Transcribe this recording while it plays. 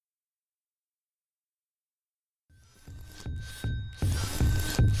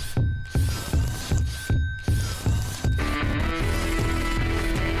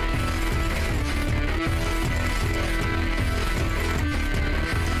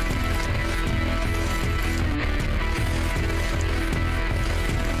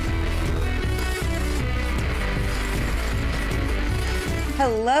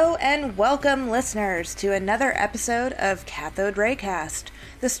Hello and welcome, listeners, to another episode of Cathode Raycast,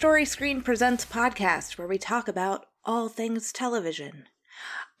 the Story Screen Presents podcast where we talk about all things television.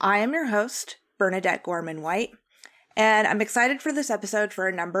 I am your host, Bernadette Gorman-White, and I'm excited for this episode for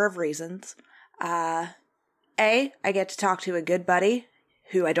a number of reasons. A, I get to talk to a good buddy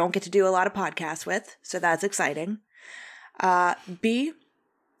who I don't get to do a lot of podcasts with, so that's exciting. B,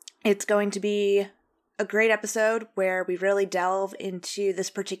 it's going to be a great episode where we really delve into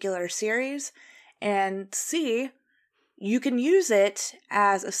this particular series, and C, you can use it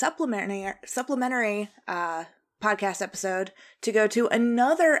as a supplementary podcast episode to go to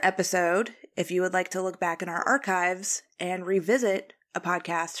another episode if you would like to look back in our archives and revisit a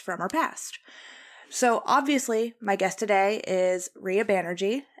podcast from our past. So obviously, my guest today is Rhea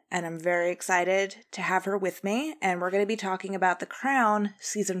Banerjee, and I'm very excited to have her with me, and we're going to be talking about The Crown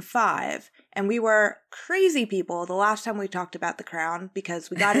Season 5. And we were crazy people the last time we talked about The Crown because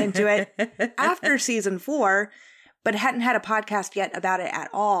we got into it after Season 4, but hadn't had a podcast yet about it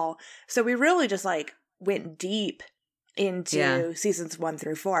at all. So we really just went deep into Seasons 1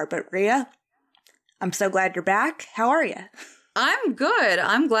 through 4. But Rhea, I'm so glad you're back. How are you? I'm good.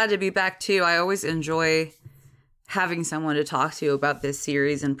 I'm glad to be back too. I always enjoy having someone to talk to about this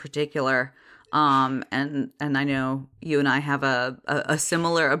series in particular. And I know you and I have a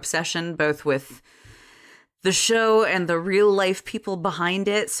similar obsession both with the show and the real life people behind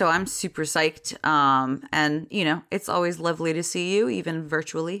it. So I'm super psyched. And you know, it's always lovely to see you even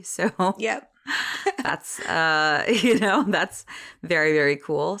virtually. So yep. That's that's very, very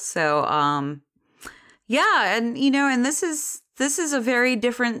cool. So yeah, and and this is a very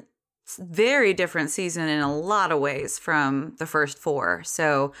different season in a lot of ways from the first 4.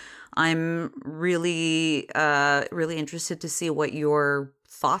 So I'm really, really interested to see what your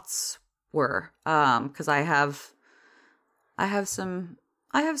thoughts were. 'Cause I have some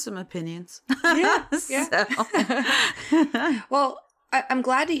opinions. Yeah. So. Well, I'm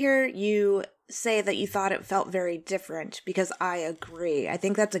glad to hear you say that you thought it felt very different because I agree. I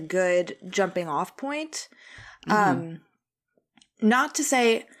think that's a good jumping off point. Mm-hmm. Not to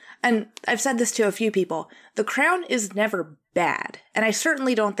say, and I've said this to a few people, The Crown is never bad. And I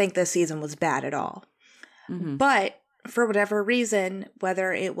certainly don't think this season was bad at all. Mm-hmm. But for whatever reason,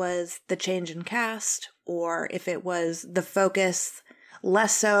 whether it was the change in cast or if it was the focus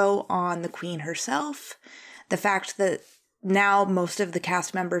less so on the Queen herself, the fact that now most of the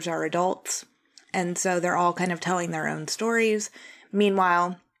cast members are adults, and so they're all kind of telling their own stories.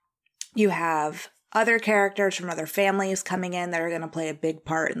 Meanwhile, you have other characters from other families coming in that are going to play a big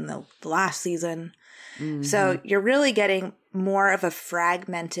part in the last season. Mm-hmm. So you're really getting more of a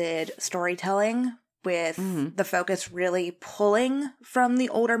fragmented storytelling with the focus really pulling from the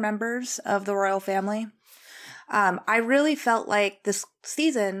older members of the royal family. I really felt like this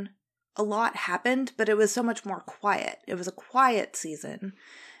season, a lot happened, but it was so much more quiet. It was a quiet season.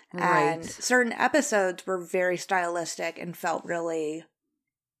 Right. And certain episodes were very stylistic and felt really,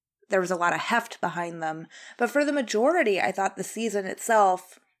 there was a lot of heft behind them. But for the majority, I thought the season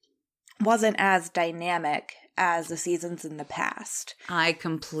itself wasn't as dynamic as the seasons in the past. I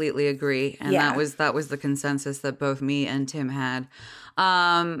completely agree. And that was the consensus that both me and Tim had.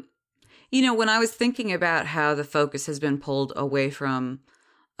 When I was thinking about how the focus has been pulled away from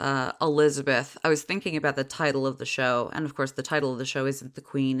Elizabeth, I was thinking about the title of the show. And of course, the title of the show isn't The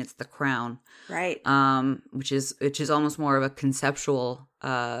Queen, it's The Crown. Right. Which is almost more of a conceptual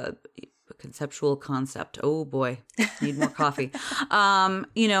concept. Oh boy, need more coffee.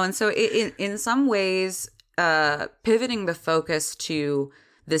 And so in some ways, pivoting the focus to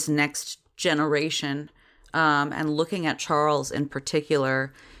this next generation, and looking at Charles in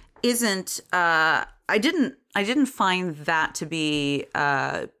particular isn't, I didn't find that to be,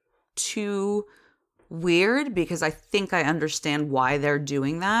 too weird because I think I understand why they're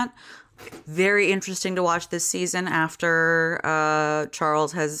doing that. Very interesting to watch this season after,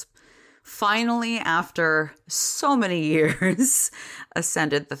 Charles has finally, after so many years,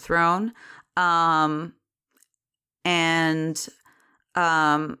 ascended the throne. But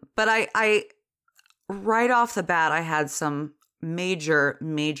I right off the bat, I had some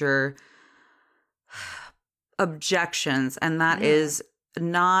major objections, and that is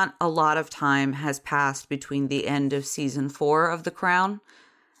not a lot of time has passed between the end of season 4 of The Crown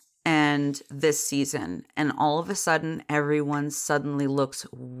and this season, and all of a sudden everyone suddenly looks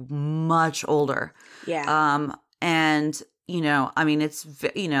much older. Yeah. And I mean, it's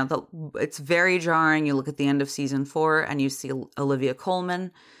it's very jarring. You look at the end of season 4 and you see Olivia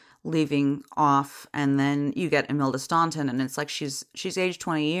Colman leaving off, and then you get Imelda Staunton, and it's like she's aged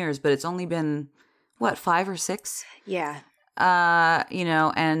 20 years, but it's only been what, 5 or 6? Yeah.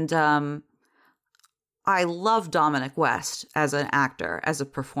 And I love Dominic West as an actor, as a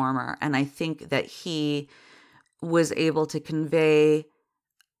performer, and I think that he was able to convey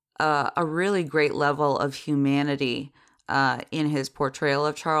a really great level of humanity in his portrayal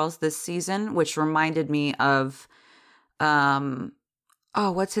of Charles this season, which reminded me of,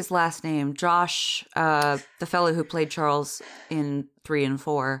 what's his last name? Josh, the fellow who played Charles in 3 and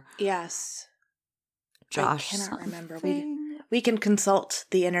 4. Yes. Josh. I cannot remember. We can consult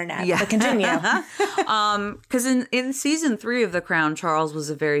the internet. Yeah. But continue. Because in season 3 of The Crown, Charles was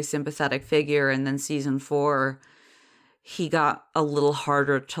a very sympathetic figure, and then season 4, he got a little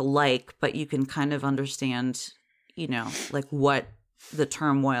harder to like, but you can kind of understand, like what the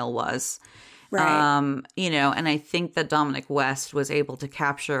turmoil was. Right. And I think that Dominic West was able to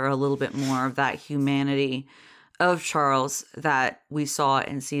capture a little bit more of that humanity of Charles that we saw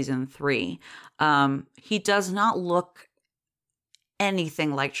in season 3. He does not look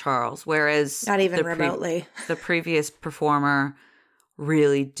anything like Charles, whereas not even remotely. The previous performer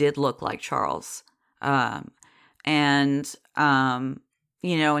really did look like Charles. And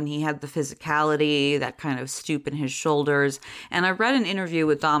he had the physicality, that kind of stoop in his shoulders. And I read an interview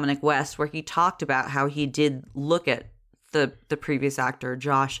with Dominic West where he talked about how he did look at the previous actor,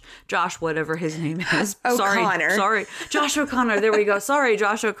 Josh, whatever his name is. O'Connor. Sorry. Josh O'Connor. There we go. Sorry,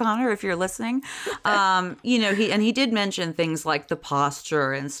 Josh O'Connor, if you're listening. He did mention things like the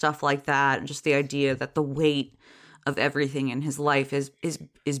posture and stuff like that, and just the idea that the weight of everything in his life is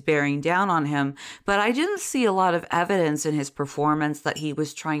bearing down on him. But I didn't see a lot of evidence in his performance that he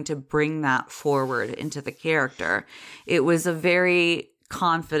was trying to bring that forward into the character. It was a very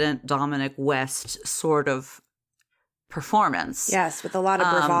confident Dominic West sort of performance. Yes, with a lot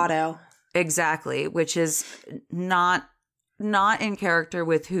of bravado. Exactly, which is not in character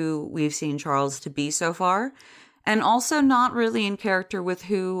with who we've seen Charles to be so far, and also not really in character with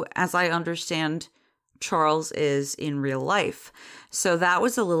who, as I understand, Charles is in real life. So that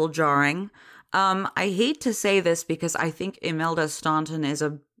was a little jarring. I hate to say this because I think Imelda Staunton is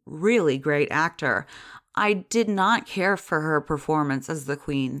a really great actor. I did not care for her performance as the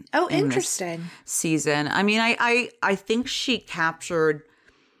Queen. Oh, interesting. Season. I mean, I think she captured,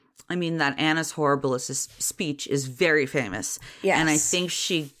 that Annus Horribilis speech is very famous. Yes. And I think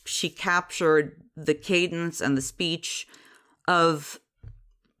she captured the cadence and the speech of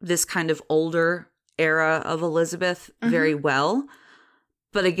this kind of older era of Elizabeth very well.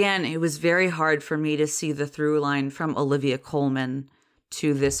 But again, it was very hard for me to see the through line from Olivia Colman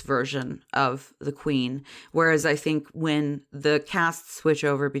to this version of the Queen. Whereas I think when the cast switch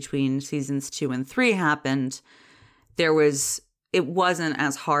over between seasons 2 and 3 happened, it wasn't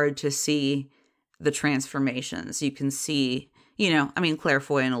as hard to see the transformations. You can see, Claire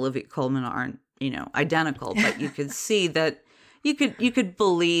Foy and Olivia Colman aren't, identical, but you could see that you could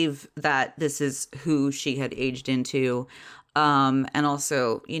believe that this is who she had aged into. And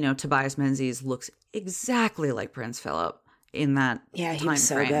also, Tobias Menzies looks exactly like Prince Philip in that he time was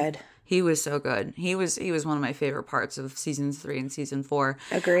so frame. good. He was so good. He was one of my favorite parts of seasons 3 and season 4.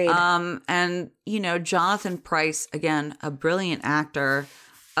 Agreed. And Jonathan Pryce, again, a brilliant actor.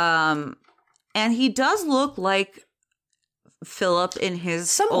 And he does look like Philip in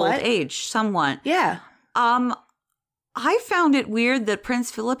his old age, somewhat. Yeah. I found it weird that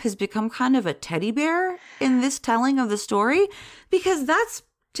Prince Philip has become kind of a teddy bear in this telling of the story, because that's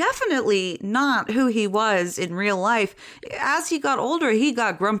definitely not who he was in real life. As he got older, he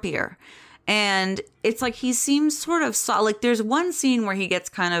got grumpier. And it's like he seems sort of like there's one scene where he gets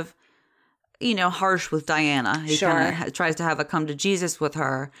kind of, harsh with Diana. He kind of tries to have a come to Jesus with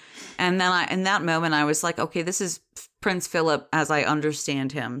her. And then in that moment, I was like, okay, this is Prince Philip as I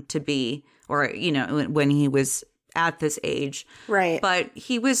understand him to be, or, when he was at this age. Right. But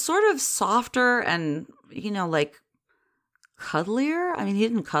he was sort of softer and, like cuddlier. I mean, he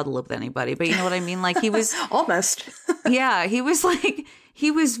didn't cuddle with anybody, but you know what I mean? Like he was almost. Yeah, he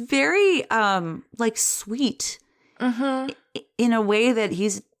was very like sweet in a way that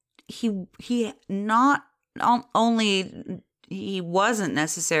he not only he wasn't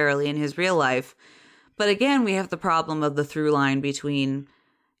necessarily in his real life, but again, we have the problem of the through line between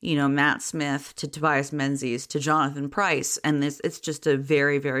Matt Smith to Tobias Menzies to Jonathan Pryce, and it's just a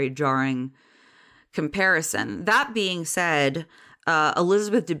very, very jarring comparison. That being said,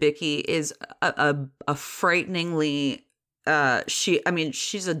 Elizabeth Debicki is a frighteningly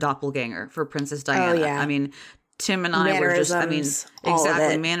she's a doppelganger for Princess Diana. Oh, yeah. I mean, Tim and I were just,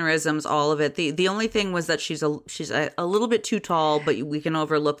 exactly, mannerisms, all of it. The only thing was that she's a little bit too tall, but we can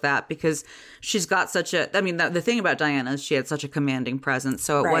overlook that because she's got such a, the thing about Diana is she had such a commanding presence.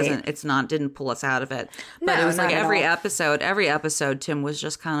 So didn't pull us out of it. But it was like every episode, Tim was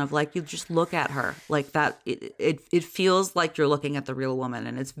just kind of like, you just look at her like that. It feels like you're looking at the real woman,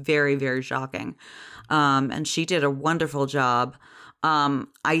 and it's very, very shocking. And she did a wonderful job.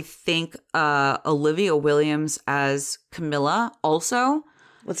 I think Olivia Williams as Camilla also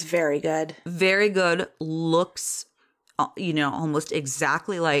was very good. Very good. Looks, almost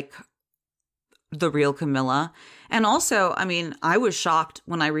exactly like the real Camilla. And also, I mean, I was shocked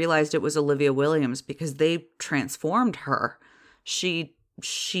when I realized it was Olivia Williams because they transformed her. She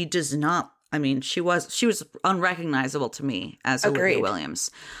does not. I mean, she was unrecognizable to me as Olivia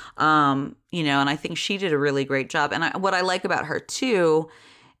Williams, and I think she did a really great job. And what I like about her too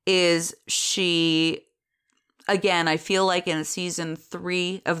is she, again, I feel like in season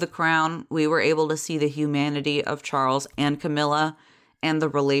 3 of The Crown, we were able to see the humanity of Charles and Camilla and the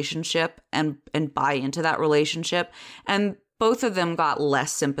relationship and buy into that relationship. And both of them got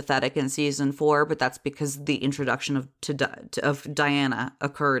less sympathetic in season 4, but that's because the introduction of Diana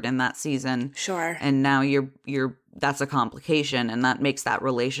occurred in that season. Sure. And now that's a complication, and that makes that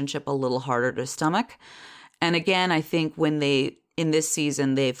relationship a little harder to stomach. And again, I think in this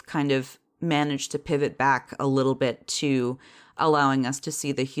season, they've kind of managed to pivot back a little bit to allowing us to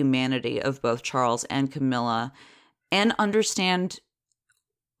see the humanity of both Charles and Camilla and understand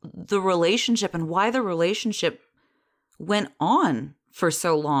the relationship and why the relationship went on for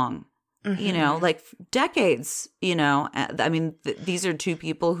so long, like decades, I mean, these are two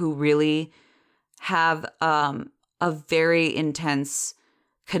people who really have a very intense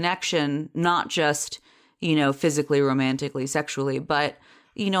connection, not just, physically, romantically, sexually, but,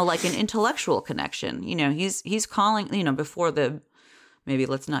 like an intellectual connection. He's calling, before maybe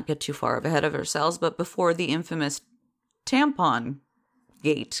let's not get too far ahead of ourselves, but before the infamous tampon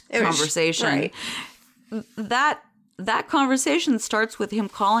gate conversation, that conversation starts with him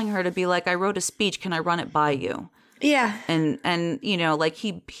calling her to be like, I wrote a speech. Can I run it by you? Yeah. And like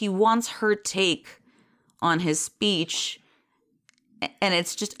he wants her take on his speech. And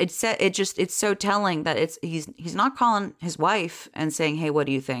it's so telling that he's not calling his wife and saying, hey, what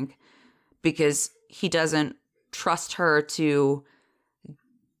do you think? Because he doesn't trust her to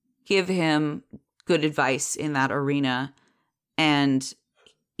give him good advice in that arena. And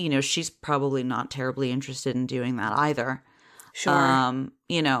she's probably not terribly interested in doing that either. Sure.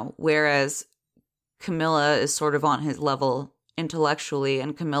 Whereas Camilla is sort of on his level intellectually,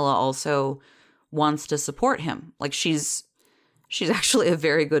 and Camilla also wants to support him. Like she's actually a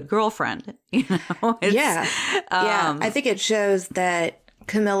very good girlfriend, Yeah. I think it shows that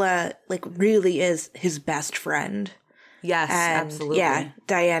Camilla really is his best friend. Yes, and, absolutely. Yeah,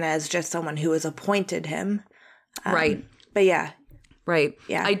 Diana is just someone who has appointed him. Right. But yeah. Right.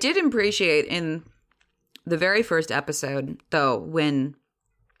 Yeah. I did appreciate in the very first episode, though, when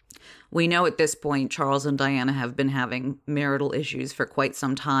we know at this point Charles and Diana have been having marital issues for quite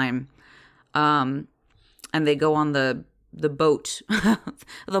some time. And they go on the boat,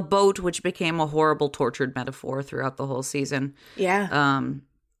 the boat, which became a horrible tortured metaphor throughout the whole season. Yeah.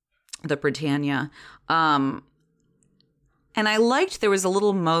 The Britannia. And I liked there was a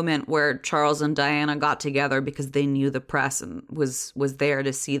little moment where Charles and Diana got together because they knew the press and was there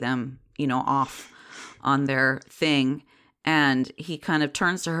to see them, off on their thing. And he kind of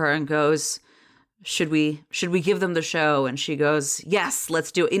turns to her and goes, should we give them the show? And she goes, yes,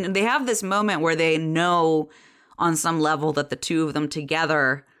 let's do it. And they have this moment where they know on some level that the two of them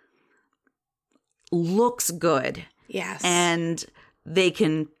together looks good. Yes. And they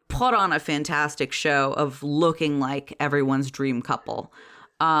can put on a fantastic show of looking like everyone's dream couple.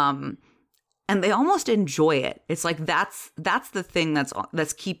 And they almost enjoy it. It's like that's the thing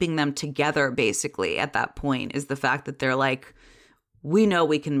that's keeping them together basically at that point, is the fact that they're like, we know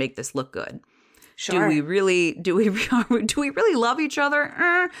we can make this look good. Sure. Do we really love each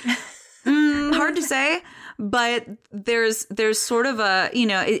other? Hard to say. But there's sort of a,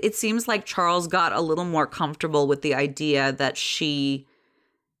 it seems like Charles got a little more comfortable with the idea that she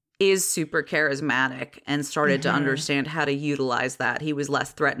is super charismatic and started to understand how to utilize that. He was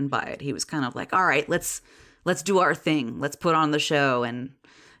less threatened by it. He was kind of like, all right, let's do our thing. Let's put on the show and,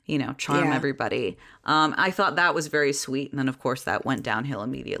 charm everybody. I thought that was very sweet. And then, of course, that went downhill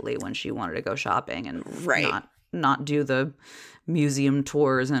immediately when she wanted to go shopping and not do the museum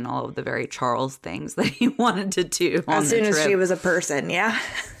tours and all of the very Charles things that he wanted to do on As soon the as trip. she was a person, yeah.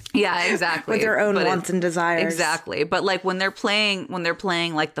 Yeah, exactly. With her own But wants and desires. Exactly. But like when they're playing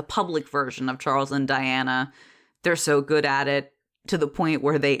like the public version of Charles and Diana, they're so good at it to the point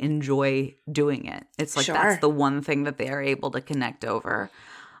where they enjoy doing it. It's like Sure. that's the one thing that they are able to connect over.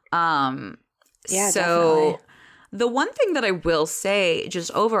 Yeah, So definitely. the one thing that I will say,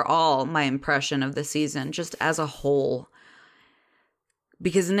 just overall, my impression of the season, just as a whole,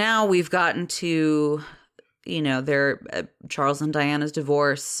 because now we've gotten to, their Charles and Diana's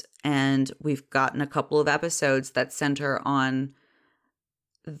divorce, and we've gotten a couple of episodes that center on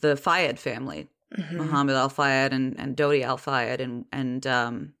the Fayed family, Muhammad Al Fayed and Dodi Al Fayed, and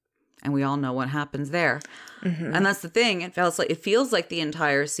we all know what happens there. And that's the thing. It feels like the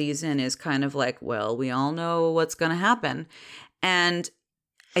entire season is kind of like, well, we all know what's going to happen. And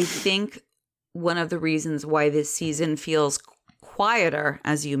I think one of the reasons why this season feels quieter,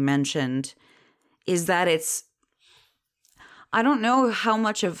 as you mentioned, is that I don't know how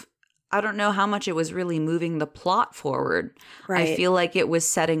much it was really moving the plot forward. Right. I feel like it was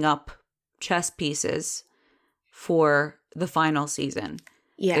setting up chess pieces for the final season.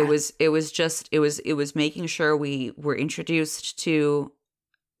 Yeah. It was making sure we were introduced to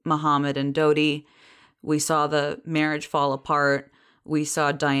Muhammad and Dodi. We saw the marriage fall apart. We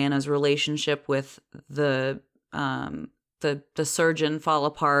saw Diana's relationship with the surgeon fall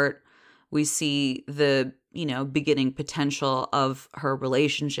apart. We see the, beginning potential of her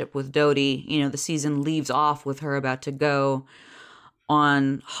relationship with Dodi. The season leaves off with her about to go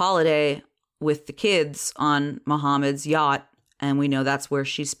on holiday with the kids on Muhammad's yacht. And we know that's where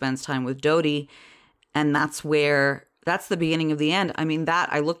she spends time with Dodi. And that's the beginning of the end. I mean,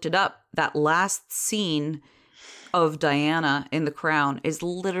 I looked it up. That last scene of Diana in The Crown is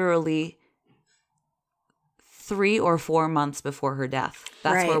literally 3 or 4 months before her death.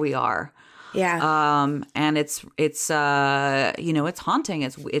 That's Right. where we are. Yeah. And it's haunting.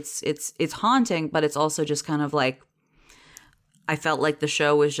 It's haunting, but it's also just kind of like, I felt like the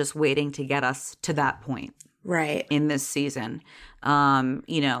show was just waiting to get us to that point. Right. In this season, and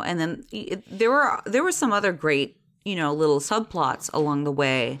then there were some other great, little subplots along the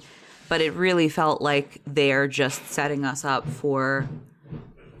way, but it really felt like they're just setting us up for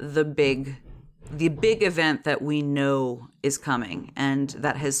the big event that we know is coming, and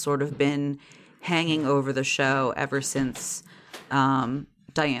that has sort of been hanging over the show ever since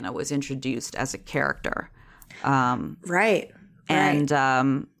Diana was introduced as a character. Right.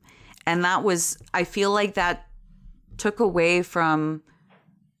 And that was, I feel like that took away from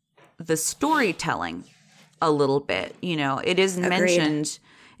the storytelling a little bit. It is mentioned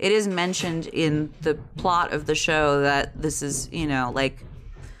in the plot of the show that this is, like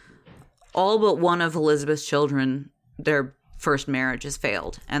all but one of Elizabeth's children, their first marriage has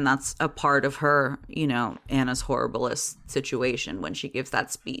failed. And that's a part of her, Anna's horriblest situation when she gives that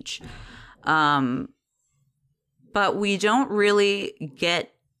speech. But we don't really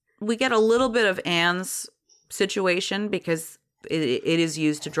we get a little bit of Anne's situation because it is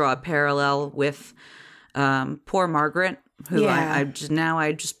used to draw a parallel with poor Margaret, who Yeah.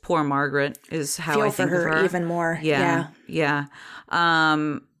 I just poor Margaret is how Feel I for think her of her even more. Yeah.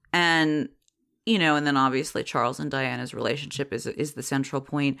 And and then obviously Charles and Diana's relationship is the central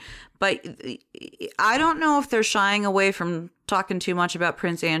point. But I don't know if they're shying away from talking too much about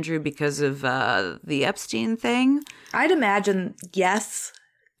Prince Andrew because of the Epstein thing. I'd imagine yes.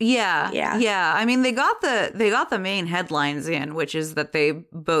 Yeah. I mean, they got the main headlines in, which is that they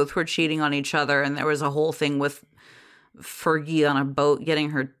both were cheating on each other, and there was a whole thing with Fergie on a boat getting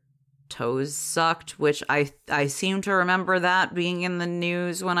her toes sucked, which I seem to remember that being in the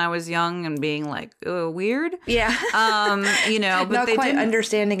news when I was young and being like, oh, weird. Yeah. But Not they quite didn't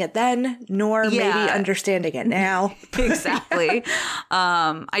understanding it then, nor maybe understanding it now. Exactly.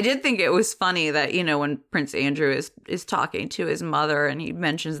 I did think it was funny that, when Prince Andrew is talking to his mother and he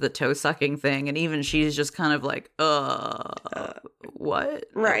mentions the toe sucking thing, and even she's just kind of like, what?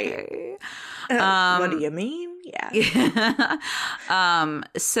 Right. Okay. What do you mean? Yeah.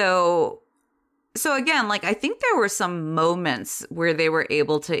 So again, like, I think there were some moments where they were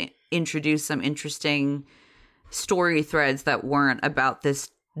able to introduce some interesting story threads that weren't about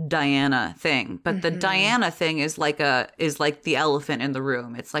this Diana thing. But the Diana thing is like the elephant in the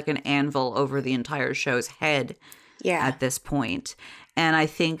room. It's like an anvil over the entire show's head at this point. And I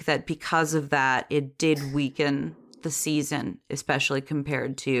think that because of that, it did weaken the season, especially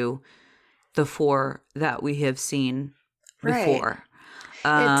compared to the 4 that we have seen before.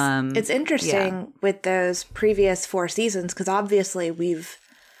 It's interesting with those previous 4 seasons because obviously we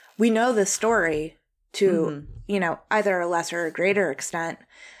know the story to, either a lesser or greater extent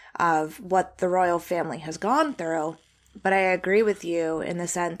of what the royal family has gone through. But I agree with you in the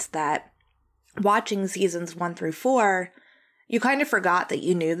sense that watching seasons 1 through 4, you kind of forgot that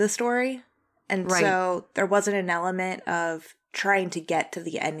you knew the story. And so there wasn't an element of trying to get to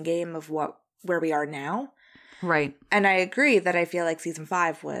the end game of where we are now. Right. And I agree that I feel like season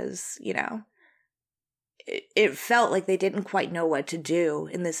 5 was, it felt like they didn't quite know what to do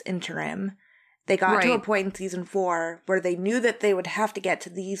in this interim. They got to a point in season 4 where they knew that they would have to get to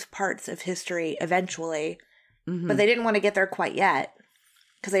these parts of history eventually, but they didn't want to get there quite yet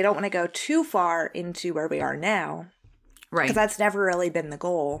because they don't want to go too far into where we are now. Right. Because that's never really been the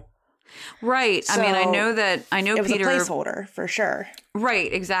goal. Right. So, I mean, I know it was Peter, a placeholder for sure.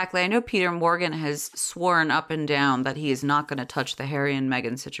 Right. Exactly. I know Peter Morgan has sworn up and down that he is not going to touch the Harry and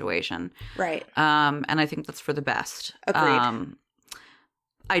Meghan situation. Right. And I think that's for the best. Agreed.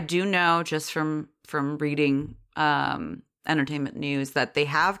 I do know just from reading entertainment news that they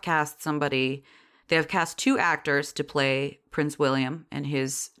have cast somebody. They have cast 2 actors to play Prince William in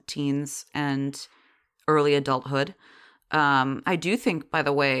his teens and early adulthood. I do think, by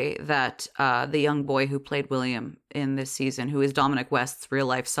the way, that the young boy who played William in this season, who is Dominic West's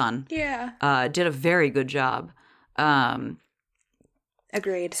real-life son, did a very good job.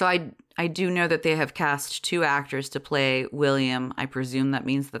 Agreed. So I do know that they have cast 2 actors to play William. I presume that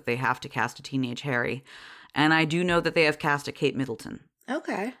means that they have to cast a teenage Harry. And I do know that they have cast a Kate Middleton.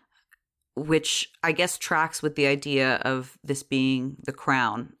 Okay. Which I guess tracks with the idea of this being the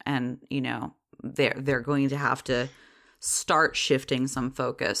crown. And, they're going to have to start shifting some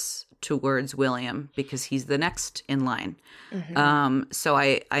focus towards William because he's the next in line. So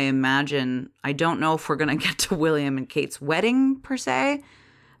I imagine, I don't know if we're going to get to William and Kate's wedding per se,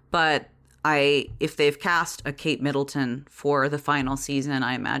 but if they've cast a Kate Middleton for the final season,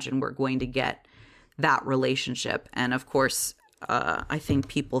 I imagine we're going to get that relationship. And of course, I think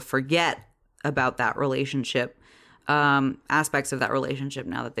people forget about that relationship, aspects of that relationship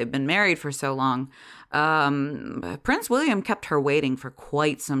now that they've been married for so long. Prince William kept her waiting for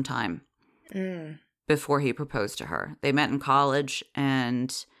quite some time before he proposed to her. They met in college,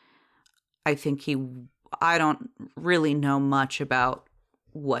 and I think I don't really know much about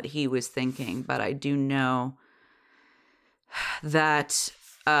what he was thinking, but I do know that,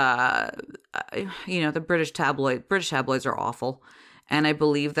 the British tabloids are awful. And I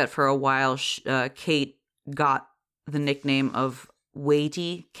believe that for a while, Kate got the nickname of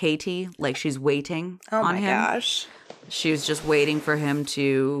Waity Katie, like she's waiting on him. Oh my gosh. She was just waiting for him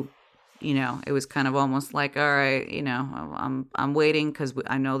to, it was kind of almost like, all right, I'm waiting because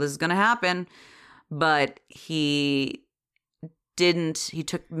I know this is going to happen. But he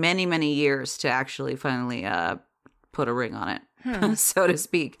took many, many years to actually finally put a ring on it, so to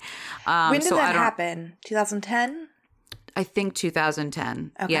speak. When did that happen? 2010? I think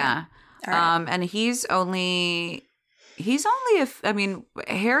 2010. Okay. Yeah. Right. And he's only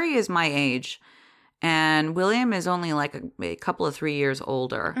Harry is my age and William is only like a couple of 3 years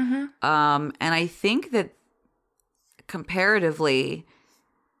older. And I think that comparatively,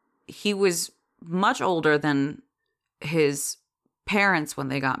 he was much older than his parents when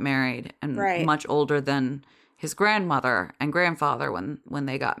they got married and much older than his grandmother and grandfather when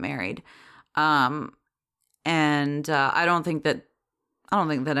they got married. And I don't think that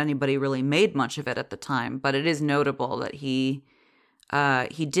anybody really made much of it at the time, but it is notable that he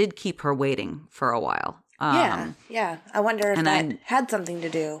did keep her waiting for a while. Yeah. I wonder if that had something to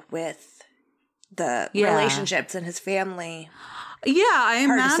do with the relationships in his family. Yeah, I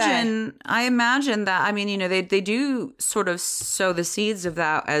imagine that. I mean, they do sort of sow the seeds of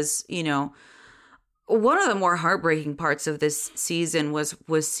that as, one of the more heartbreaking parts of this season was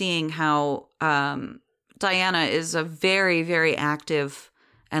seeing how Diana is a very, very active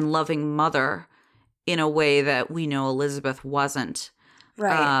and loving mother in a way that we know Elizabeth wasn't.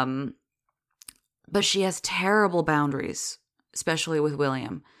 Right. But she has terrible boundaries, especially with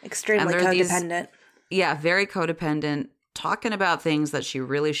William. Extremely codependent. Very codependent, talking about things that she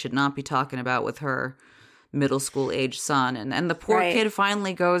really should not be talking about with her middle school age son. And the poor kid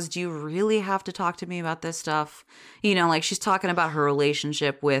finally goes, do you really have to talk to me about this stuff? Like she's talking about her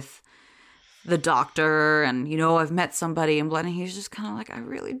relationship with the doctor and, I've met somebody and he's just kind of like, I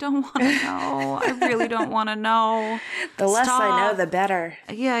really don't want to know. I really don't want to know. The less I know, the better.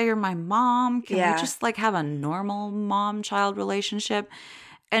 Yeah, you're my mom. Can we just have a normal mom-child relationship?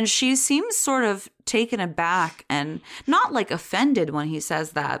 And she seems sort of taken aback and not offended when he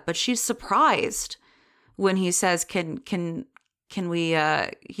says that, but she's surprised when he says, can we,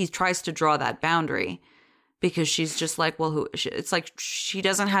 he tries to draw that boundary because she's just like, well, it's like she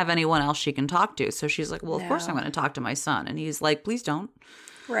doesn't have anyone else she can talk to. So she's like, well, of course I'm going to talk to my son. And he's like, please don't.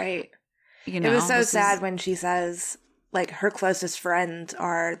 Right. You know, it was so sad when she says, like, her closest friends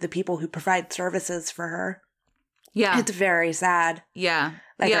are the people who provide services for her. Yeah. It's very sad. Yeah.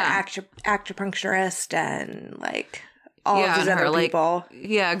 Like, her acupuncturist and, like, all of these other people.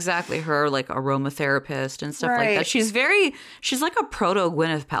 Yeah, exactly. Her, like, aromatherapist and stuff like that. She's like a proto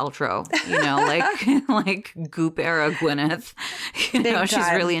Gwyneth Paltrow, you know, like Goop era Gwyneth. You know,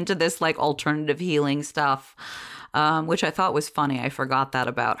 she's really into this, like, alternative healing stuff, which I thought was funny. I forgot that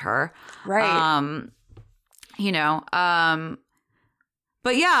about her. Right. You know,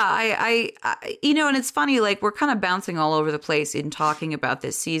 but yeah, I you know, and it's funny, like, we're kind of bouncing all over the place in talking about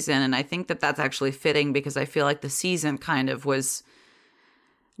this season. And I think that that's actually fitting because I feel like the season kind of was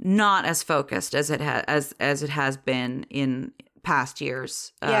not as focused as it has been in past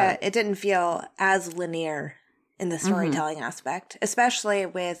years. Yeah, it didn't feel as linear in the storytelling aspect, especially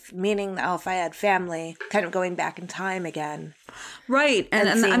with meeting the Al Fayed family, kind of going back in time again. Right.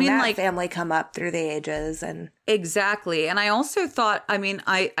 And seeing I mean, that like, family come up through the ages. And exactly. And I also thought, I mean,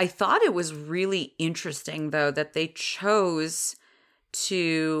 I thought it was really interesting, though, that they chose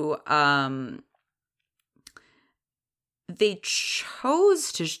to,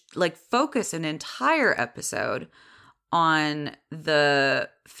 like, focus an entire episode on the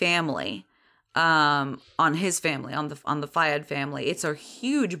family, on his family, on the Fayed family. It's a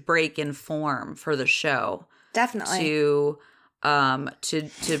huge break in form for the show. Definitely.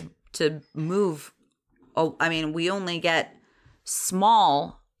 To move. Oh, I mean, we only get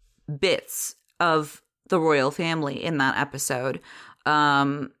small bits of the royal family in that episode.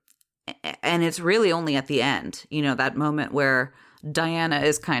 And it's really only at the end, you know, that moment where Diana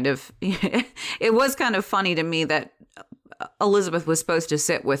is kind of, it was kind of funny to me that Elizabeth was supposed to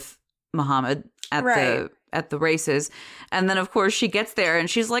sit with Muhammad at the races. And then, of course, she gets there and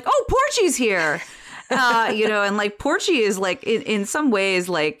she's like, oh, Porchy's here. You know, and, like, Porchy is, like, in some ways,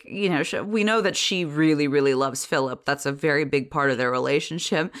 like, you know, we know that she really, really loves Philip. That's a very big part of their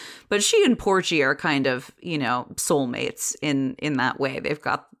relationship. But she and Porchy are kind of, you know, soulmates in that way. They've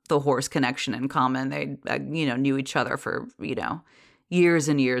got the horse connection in common. They, you know, knew each other for, you know, years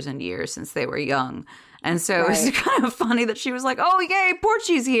and years and years since they were young. And so it was kind of funny that she was like, oh, yay,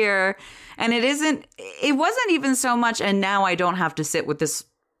 Porchy's here. And it wasn't even so much, and now I don't have to sit with this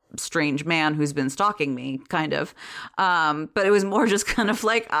strange man who's been stalking me, kind of. But it was more just kind of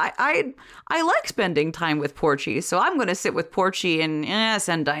like, I like spending time with Porchy, so I'm going to sit with Porchy and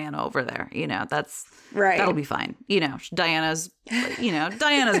send Diana over there. You know, that'll be fine. You know, Diana's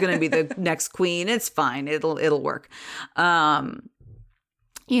going to be the next queen. It's fine. It'll work.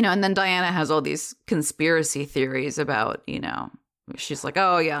 You know, and then Diana has all these conspiracy theories about, you know, she's like,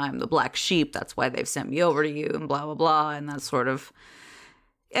 oh, yeah, I'm the black sheep. That's why they've sent me over to you and blah, blah, blah. And that sort of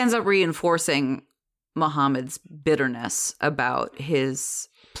ends up reinforcing Muhammad's bitterness about his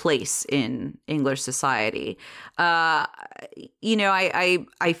place in English society. You know, I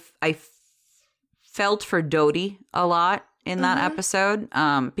felt for Dodi a lot in that episode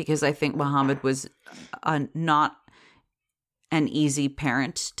because I think Muhammad was not an easy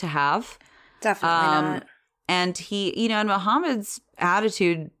parent to have. Definitely not. And he, you know, and Muhammad's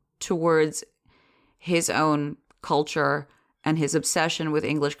attitude towards his own culture and his obsession with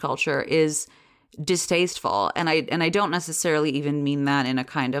English culture is distasteful. And I don't necessarily even mean that in a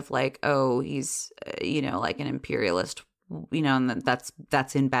kind of like, oh, he's, you know, like an imperialist, you know, and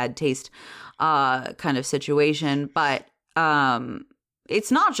that's in bad taste kind of situation. But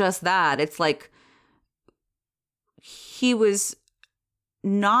it's not just that. It's like he was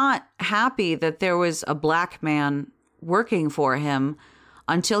not happy that there was a black man working for him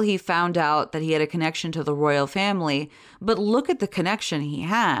until he found out that he had a connection to the royal family. But look at the connection he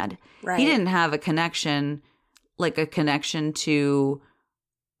had. Right. He didn't have a connection to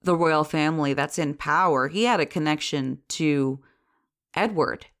the royal family that's in power. He had a connection to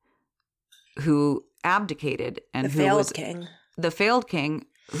Edward, who abdicated and the failed king,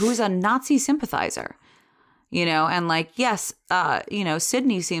 who's a Nazi sympathizer. You know, and like, yes, you know,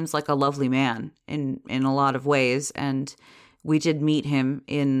 Sidney seems like a lovely man in a lot of ways. And we did meet him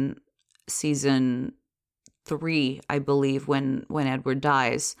in season 3, I believe, when Edward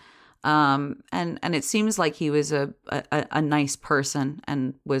dies. And it seems like he was a nice person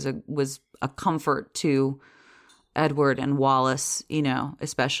and was a comfort to Edward and Wallace, you know,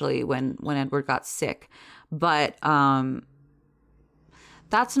 especially when Edward got sick. But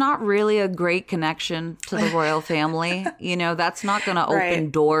that's not really a great connection to the royal family. You know, that's not going to open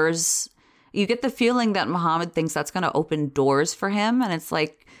doors. You get the feeling that Muhammad thinks that's going to open doors for him. And it's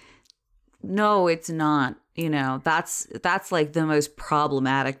like, no, it's not. You know, that's like the most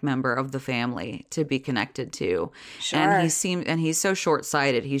problematic member of the family to be connected to. Sure. And he's so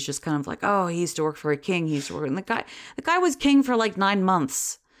short-sighted. He's just kind of like, oh, he used to work for a king. He used to work. And the guy was king for like 9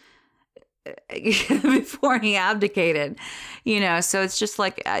 months before he abdicated, you know. So it's just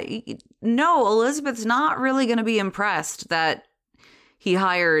like, no, Elizabeth's not really going to be impressed that he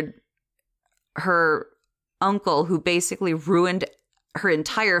hired her uncle, who basically ruined her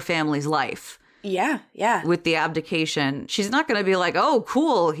entire family's life. Yeah, yeah. With the abdication. She's not going to be like, oh,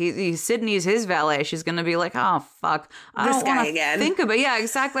 cool, Sydney's his valet. She's going to be like, oh, fuck. I This don't guy want to again. think about, yeah,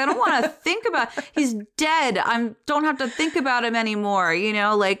 exactly. I don't want to think about, he's dead. Don't have to think about him anymore, you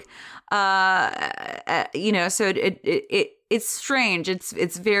know, like, you know, so it's strange.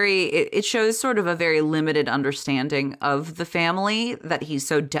 It shows sort of a very limited understanding of the family that he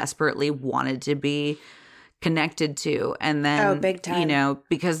so desperately wanted to be connected to. And then, big time. you know,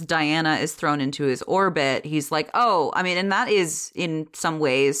 because Diana is thrown into his orbit, he's like, oh, I mean, and that is in some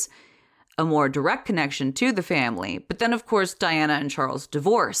ways a more direct connection to the family. But then, of course, Diana and Charles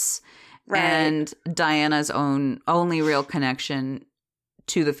divorce. Right. And Diana's only real connection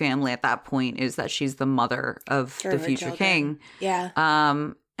to the family at that point is that she's the mother of the future king. Yeah.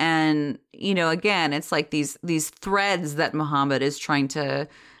 And, you know, again, it's like these threads that Muhammad is trying to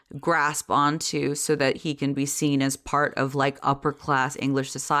grasp onto so that he can be seen as part of like upper class English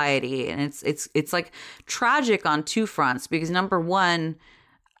society. And it's like tragic on two fronts, because number one,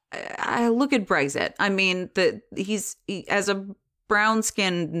 I look at Brexit. I mean, as a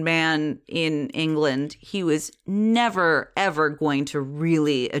brown-skinned man in England, he was never, ever going to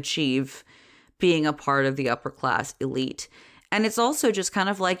really achieve being a part of the upper class elite. And it's also just kind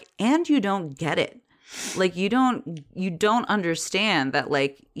of like, and you don't get it. Like, you don't understand that,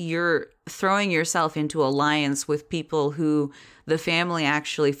 like, you're throwing yourself into alliance with people who the family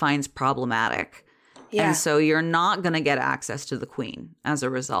actually finds problematic. Yeah. And so you're not going to get access to the queen as a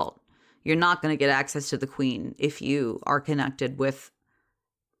result. You're not going to get access to the queen if you are connected with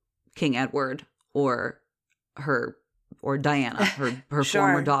King Edward or Diana, her Sure.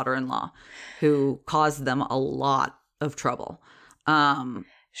 former daughter-in-law, who caused them a lot of trouble. Sure.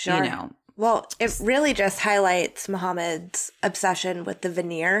 You know. Well, it really just highlights Muhammad's obsession with the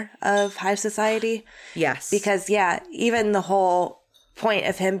veneer of high society. Yes. Because, yeah, even the whole point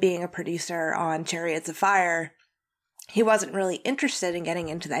of him being a producer on Chariots of Fire, he wasn't really interested in getting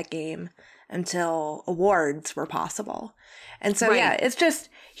into that game until awards were possible. And so, yeah, it's just,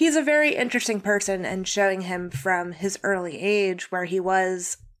 he's a very interesting person, and showing him from his early age where he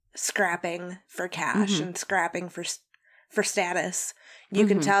was scrapping for cash and scrapping for status. You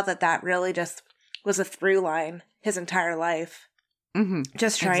can tell that really just was a through line his entire life.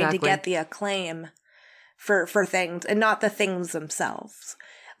 Just trying to get the acclaim for things, and not the things themselves.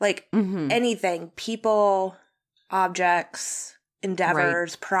 Like anything, people, objects,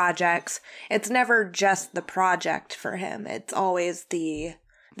 endeavors, projects. It's never just the project for him. It's always the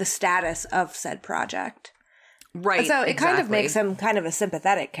status of said project. Right. And so it kind of makes him kind of a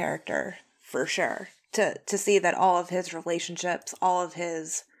sympathetic character, for sure. To see that all of his relationships, all of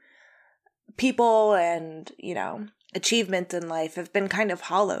his people and, you know, achievements in life have been kind of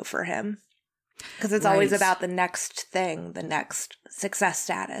hollow for him. Because it's always about the next thing, the next success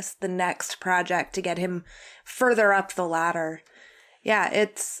status, the next project to get him further up the ladder. Yeah,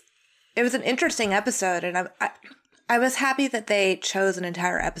 it was an interesting episode, and I was happy that they chose an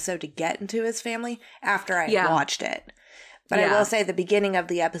entire episode to get into his family after I watched it. But I will say the beginning of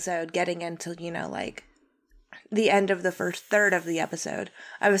the episode, getting into, you know, like the end of the first third of the episode,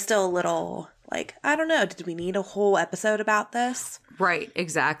 I was still a little like, I don't know, did we need a whole episode about this? Right,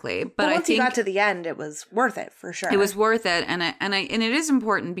 exactly. But once I think you got to the end, it was worth it, for sure. It was worth it, and it is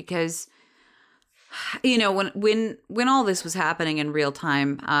important because, you know, when all this was happening in real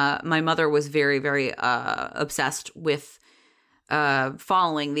time, my mother was very, very obsessed with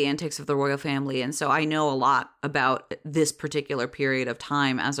following the antics of the royal family. And so I know a lot about this particular period of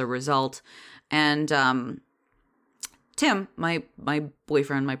time as a result. And Tim, my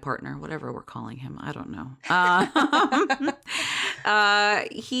boyfriend, my partner, whatever we're calling him, I don't know.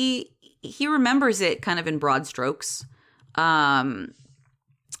 He remembers it kind of in broad strokes. And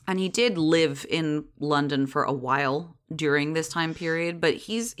he did live in London for a while during this time period, but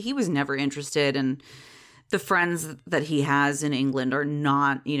he was never interested in the friends that he has in England are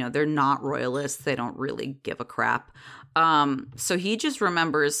not, you know, they're not royalists. They don't really give a crap. So he just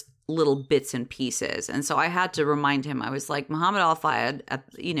remembers little bits and pieces. And so I had to remind him, I was like, Muhammad Al-Fayed,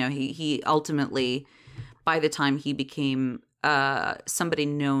 you know, he ultimately, by the time he became somebody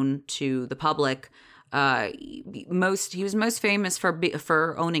known to the public, he was most famous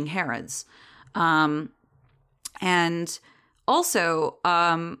for owning Harrods. And also,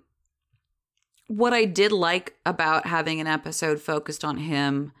 what I did like about having an episode focused on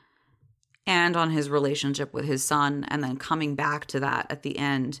him and on his relationship with his son, and then coming back to that at the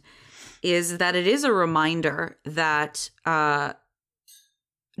end, is that it is a reminder that Diana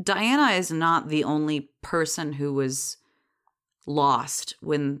is not the only person who was lost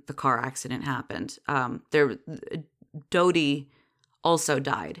when the car accident happened. Dodi also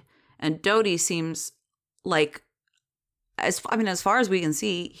died, and Dodi seems like, as far as we can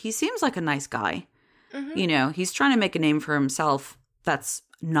see, he seems like a nice guy. Mm-hmm. You know, he's trying to make a name for himself. That's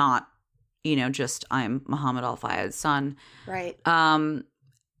not, you know, just I'm Muhammad Al-Fayed's son. Right.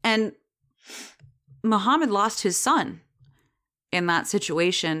 And Muhammad lost his son in that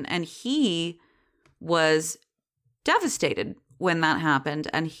situation, and he was devastated when that happened.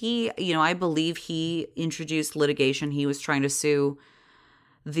 And he, you know, I believe he introduced litigation. He was trying to sue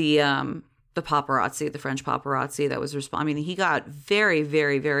the paparazzi, the French paparazzi that was I mean, he got very,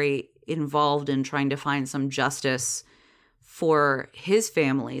 very, very involved in trying to find some justice for his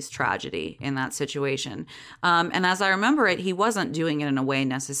family's tragedy in that situation. And as I remember it, he wasn't doing it in a way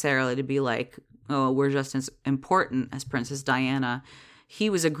necessarily to be like, oh, we're just as important as Princess Diana.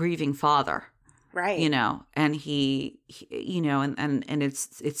 He was a grieving father. Right. You know, and he you know, and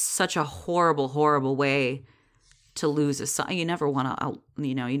it's such a horrible, horrible way to lose a son. You never want to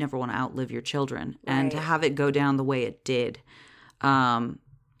outlive your children. Right. And to have it go down the way it did,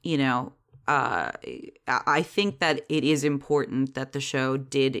 you know, I think that it is important that the show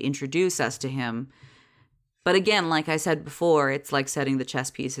did introduce us to him. But again, like I said before, it's like setting the chess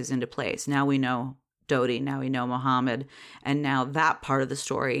pieces into place. Now we know Dodi, now we know Muhammad, and now that part of the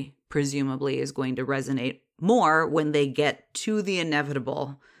story presumably is going to resonate more when they get to the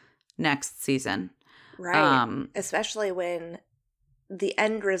inevitable next season. Right. Especially when the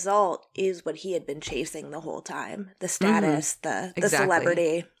end result is what he had been chasing the whole time. The status, the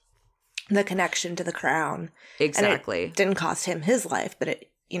celebrity, the connection to the crown. Exactly. And it didn't cost him his life, but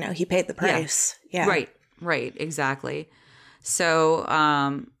it, you know, he paid the price. Yeah. Right. Exactly. So,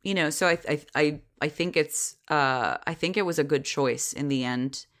 you know, so I think it's, I think it was a good choice in the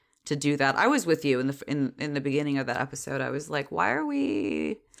end to do that. I was with you in the beginning of that episode. I was like, why are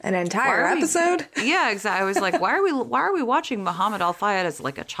we an entire episode? Yeah, exactly. I was like, why are we watching Muhammad Al-Fayed as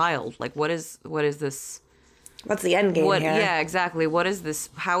like a child? Like, what is this? What's the end game here? Yeah, exactly. What is this?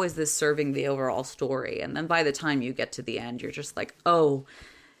 How is this serving the overall story? And then by the time you get to the end, you're just like, oh,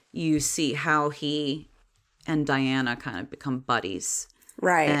 you see how he and Diana kind of become buddies.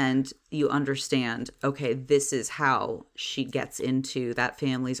 Right. And you understand, okay, this is how she gets into that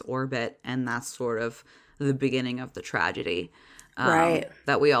family's orbit, and that's sort of the beginning of the tragedy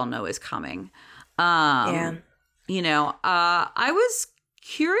that we all know is coming. Yeah. You know, I was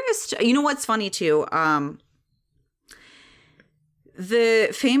curious you know what's funny too? The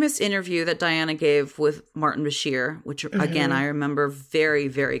famous interview that Diana gave with Martin Bashir, which again, I remember very,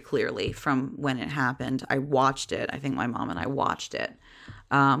 very clearly from when it happened. I watched it. I think my mom and I watched it.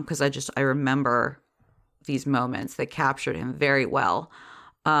 Because I remember these moments that captured him very well,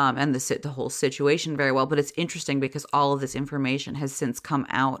 and the whole situation very well. But it's interesting because all of this information has since come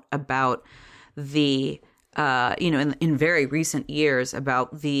out about the, you know, in very recent years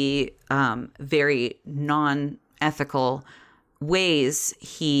about the very non-ethical ways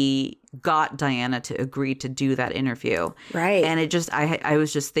he got Diana to agree to do that interview. Right. And it just, I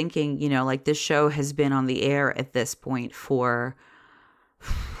was just thinking, you know, like this show has been on the air at this point for...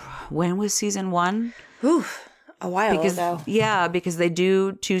 When was season 1? Oof, a while ago. Yeah, because they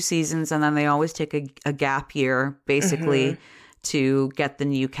do 2 seasons and then they always take a gap year, basically, to get the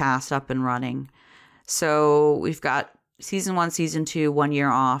new cast up and running. So we've got season 1, season 2, 1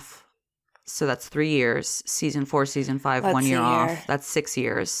 year off. So that's 3 years. Season 4, season 5, 1 year off. That's 6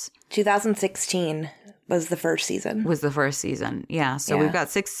 years. 2016 was the first season. Yeah. So we've got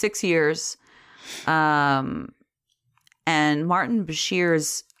six years. And Martin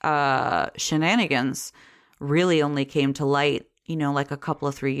Bashir's shenanigans really only came to light, you know, like a couple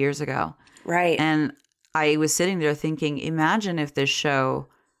of 3 years ago. Right. And I was sitting there thinking, imagine if this show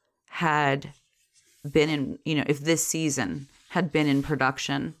had been in, you know, if this season had been in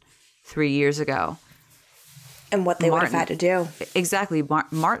production 3 years ago. And what they would have had to do. Exactly.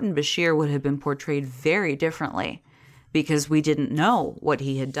 Martin Bashir would have been portrayed very differently because we didn't know what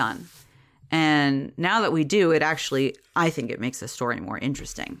he had done. And now that we do, it actually, I think it makes the story more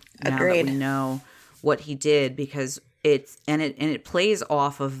interesting. Agreed. Now that we know what he did, because it plays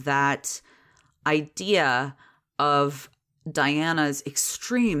off of that idea of Diana's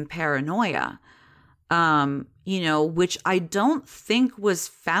extreme paranoia, you know, which I don't think was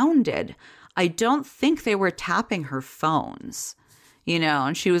founded. I don't think they were tapping her phones, you know,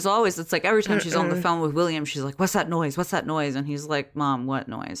 and she was always, it's like every time she's on the phone with William, she's like, what's that noise? What's that noise? And he's like, Mom, what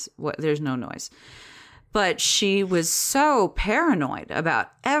noise? What? There's no noise. But she was so paranoid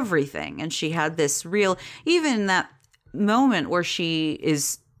about everything. And she had this real, even that moment where she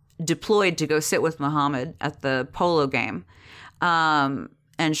is deployed to go sit with Muhammad at the polo game.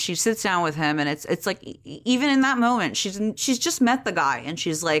 And she sits down with him, and it's like, even in that moment, she's just met the guy, and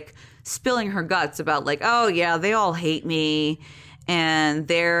she's like spilling her guts about like, oh yeah, they all hate me, and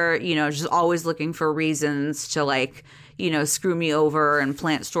they're, you know, just always looking for reasons to like, you know, screw me over and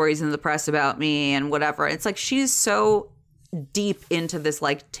plant stories in the press about me and whatever. It's like she's so deep into this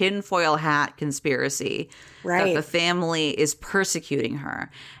like tinfoil hat conspiracy that the family is persecuting her.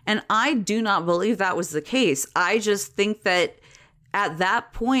 And I do not believe that was the case. I just think that at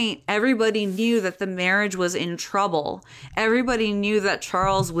that point, everybody knew that the marriage was in trouble. Everybody knew that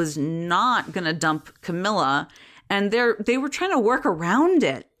Charles was not going to dump Camilla, and they were trying to work around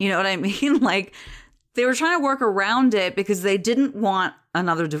it. You know what I mean? Like, they were trying to work around it because they didn't want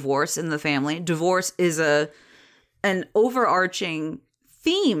another divorce in the family. Divorce is an overarching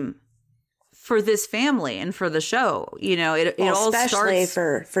theme for this family and for the show. You know, it all especially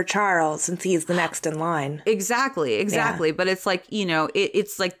starts for Charles, since he's the next in line. Exactly. Yeah. But it's like, you know,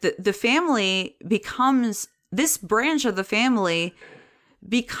 it's like the family becomes, this branch of the family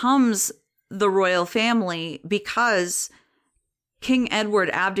becomes the royal family because King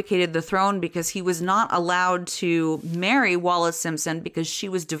Edward abdicated the throne because he was not allowed to marry Wallis Simpson because she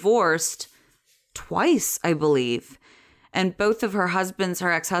was divorced twice, I believe. And both of her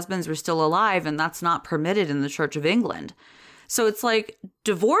ex-husbands were still alive, and that's not permitted in the Church of England. So it's like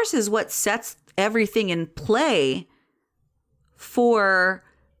divorce is what sets everything in play for,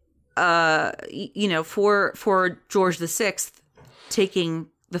 you know, for George VI taking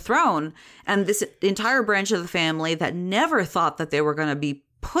the throne. And this entire branch of the family that never thought that they were going to be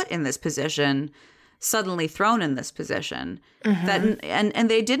put in this position suddenly thrown in this position. That and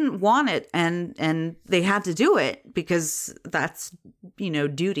they didn't want it, and they had to do it because that's, you know,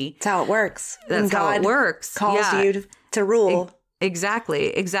 duty. That's how it works. That's how it works. Calls you to rule.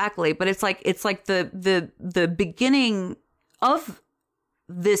 Exactly. But it's like the beginning of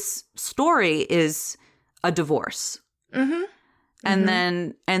this story is a divorce. And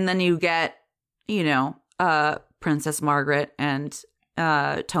then you get, you know, Princess Margaret and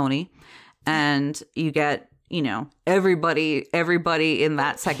Tony. And you get, you know, everybody in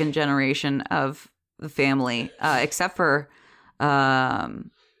that second generation of the family, except for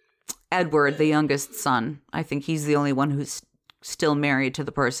Edward, the youngest son. I think he's the only one who's still married to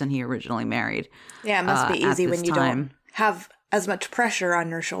the person he originally married. Yeah, it must be easy when you don't have as much pressure on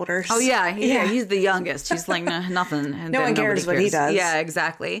your shoulders. Oh, yeah. He's the youngest. He's like, nothing. And no one cares what he does. Yeah,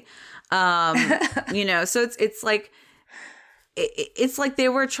 exactly. You know, so it's like, it's like the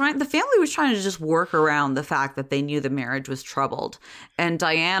family was trying to just work around the fact that they knew the marriage was troubled. And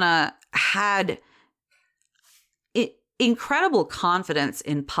Diana had incredible confidence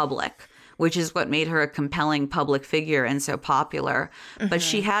in public, which is what made her a compelling public figure and so popular. But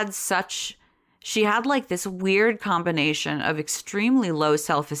she had like this weird combination of extremely low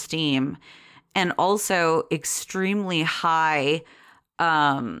self-esteem and also extremely high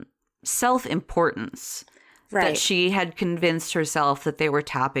self-importance. Right. That she had convinced herself that they were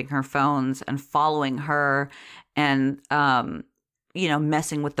tapping her phones and following her and, you know,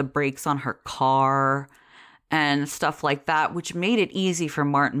 messing with the brakes on her car and stuff like that, which made it easy for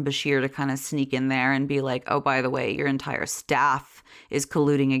Martin Bashir to kind of sneak in there and be like, oh, by the way, your entire staff is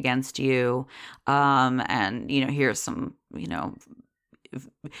colluding against you. And, you know, here's some, you know,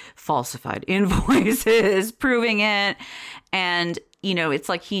 falsified invoices proving it. And, you know, it's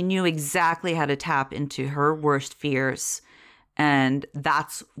like he knew exactly how to tap into her worst fears. And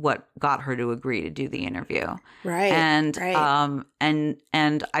that's what got her to agree to do the interview. Right. And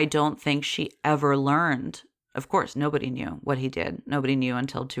I don't think she ever learned. Of course, nobody knew what he did. Nobody knew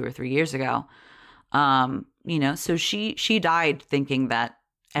until 2 or 3 years ago. You know, so she died thinking that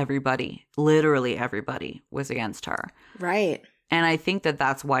everybody, literally everybody, was against her. Right. And I think that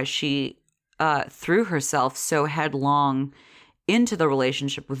that's why she threw herself so headlong into the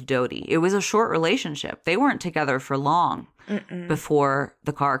relationship with Dodi. It was a short relationship. They weren't together for long before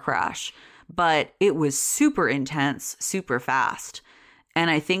the car crash, but it was super intense, super fast. And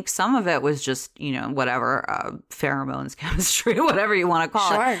I think some of it was just, you know, whatever, pheromones, chemistry, whatever you want to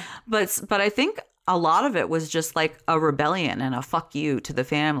call it. But I think a lot of it was just like a rebellion and a fuck you to the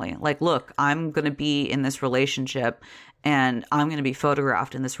family. Like, look, I'm going to be in this relationship and I'm going to be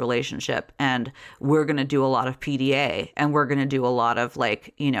photographed in this relationship, and we're going to do a lot of PDA, and we're going to do a lot of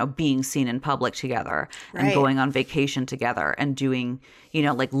like, you know, being seen in public together and going on vacation together and doing, you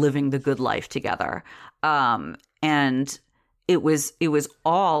know, like living the good life together. And it was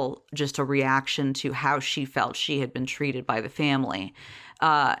all just a reaction to how she felt she had been treated by the family.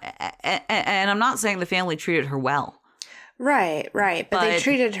 And I'm not saying the family treated her well. Right. But they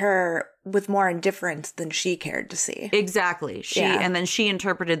treated her with more indifference than she cared to see. Exactly. And then she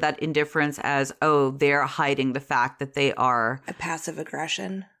interpreted that indifference as, oh, they're hiding the fact that they are a passive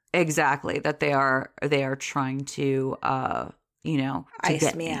aggression. Exactly. That they are trying to, you know, to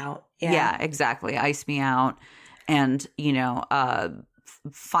ice me out. Yeah, exactly. Ice me out and, you know,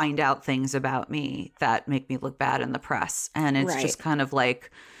 find out things about me that make me look bad in the press. And it's just kind of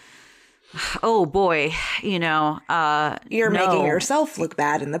like, oh boy, you know, you're making yourself look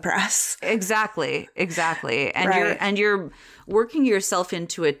bad in the press. Exactly. And you're working yourself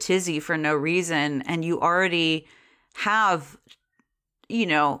into a tizzy for no reason. And you already have, you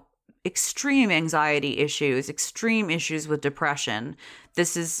know, extreme anxiety issues, extreme issues with depression.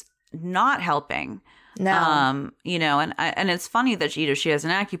 This is not helping. No. You know, and it's funny that she has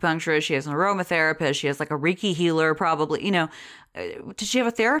an acupuncturist, she has an aromatherapist, she has like a Reiki healer, probably, you know. Did she have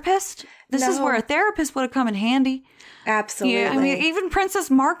a therapist? This is where a therapist would have come in handy. Absolutely. Yeah, I mean, even Princess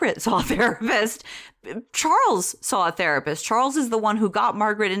Margaret saw a therapist. Charles saw a therapist. Charles is the one who got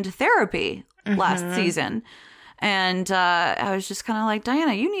Margaret into therapy last season. And I was just kind of like,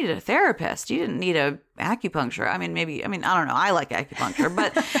 Diana, you needed a therapist. You didn't need a acupuncture. I mean, I don't know. I like acupuncture,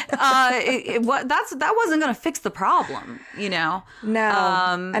 but that wasn't going to fix the problem, you know?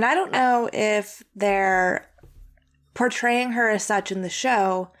 No. And I don't know if they're portraying her as such in the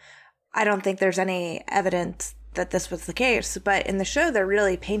show. I don't think there's any evidence that this was the case, but in the show, they're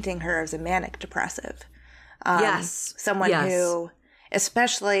really painting her as a manic depressive. Yes. Someone who,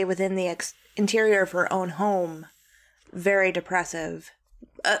 especially within the interior of her own home, very depressive.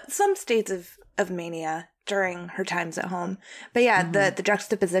 Some states of mania during her times at home. But yeah, the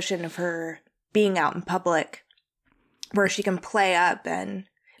juxtaposition of her being out in public where she can play up and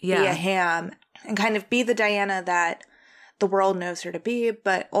be a ham and kind of be the Diana that the world knows her to be,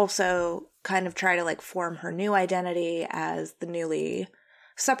 but also kind of try to like form her new identity as the newly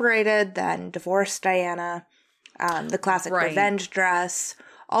separated, then divorced Diana, the classic revenge dress.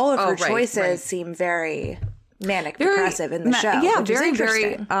 All of her choices seem very manic depressive in the show. Yeah,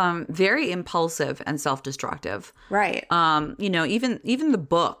 very impulsive and self-destructive. Right. You know, even the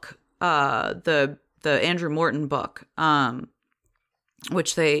book, the Andrew Morton book,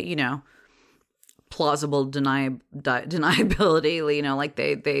 which they, you know, plausible deniability, you know, like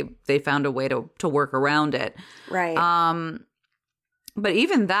they found a way to work around it. Right. But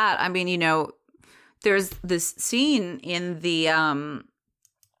even that, I mean, you know, there's this scene in the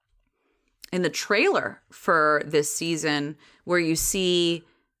trailer for this season where you see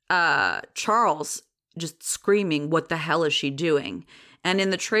Charles just screaming, "What the hell is she doing?" And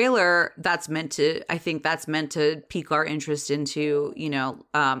in the trailer, I think that's meant to pique our interest into, you know,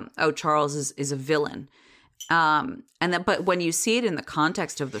 Charles is a villain. But when you see it in the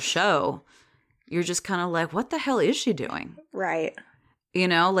context of the show, you're just kind of like, what the hell is she doing? Right. You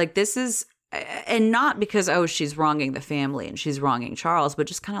know, like this is, and not because, she's wronging the family and she's wronging Charles, but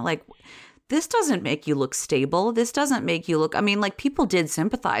just kind of like, this doesn't make you look stable. This doesn't make you look, I mean, like people did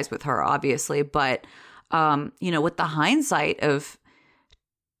sympathize with her, obviously, but, you know, with the hindsight of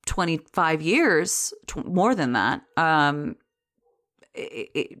 25 years, more than that,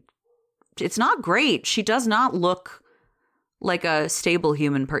 it's not great. She does not look like a stable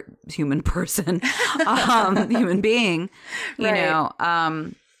human person, human being, you know,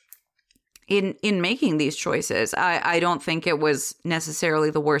 in making these choices. I don't think it was necessarily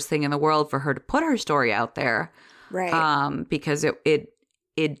the worst thing in the world for her to put her story out there. Right. Because it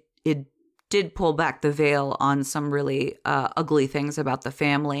did pull back the veil on some really ugly things about the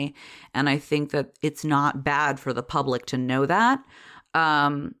family. And I think that it's not bad for the public to know that.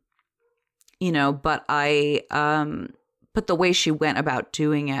 You know, but but the way she went about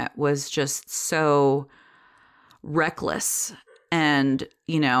doing it was just so reckless. And,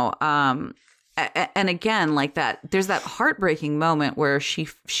 you know, and again, like that, there's that heartbreaking moment where she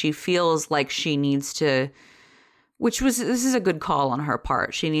feels like she needs to, this is a good call on her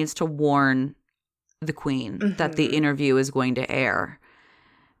part. She needs to warn the Queen that the interview is going to air.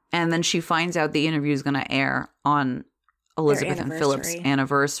 And then she finds out the interview is going to air on Elizabeth and Philip's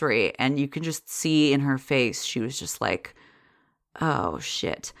anniversary. And you can just see in her face, she was just like, oh,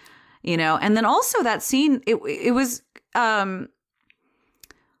 shit. You know, and then also that scene, it was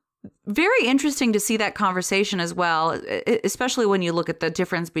very interesting to see that conversation as well, especially when you look at the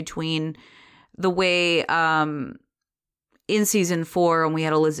difference between the way in season 4 when we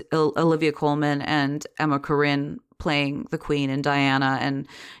had Olivia Colman and Emma Corrin playing the Queen and Diana, and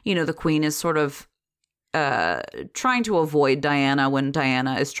the Queen is sort of trying to avoid Diana when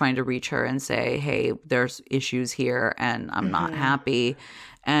Diana is trying to reach her and say, hey, there's issues here and I'm not happy.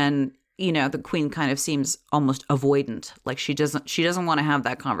 And the Queen kind of seems almost avoidant, like she doesn't want to have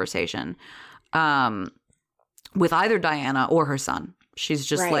that conversation with either Diana or her son. She's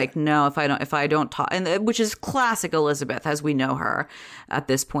just like, no, if I don't talk, and which is classic Elizabeth as we know her at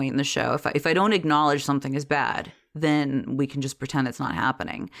this point in the show. If I don't acknowledge something is bad, then we can just pretend it's not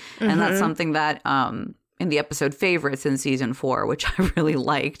happening. And that's something that in the episode Favorites in season 4, which I really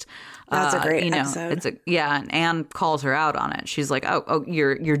liked. That's a great episode. And Anne calls her out on it. She's like, oh,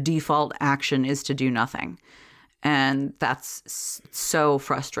 your default action is to do nothing. And that's so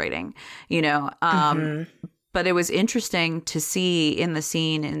frustrating, But it was interesting to see in the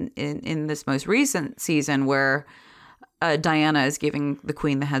scene in this most recent season where Diana is giving the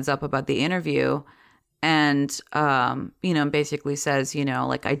Queen the heads up about the interview, and basically says,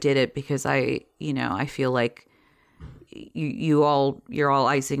 like, I did it because I feel like you're all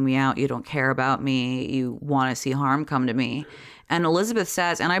icing me out. You don't care about me. You want to see harm come to me. And Elizabeth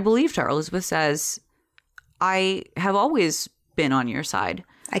says, and I believed her. Elizabeth says, I have always been on your side.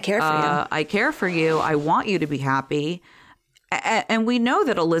 I care for you. I care for you. I want you to be happy. And we know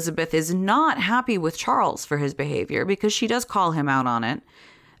that Elizabeth is not happy with Charles for his behavior because she does call him out on it.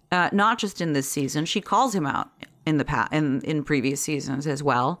 Not just in this season. She calls him out in the past, in previous seasons as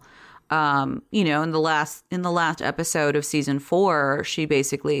well. In the last episode of season 4, she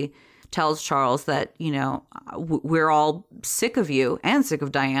basically tells Charles that, we're all sick of you and sick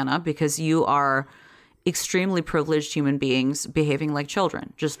of Diana because you are extremely privileged human beings behaving like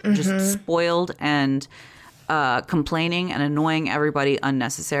children, just spoiled and complaining and annoying everybody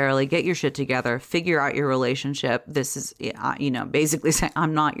unnecessarily. Get your shit together, figure out your relationship. This is, basically saying,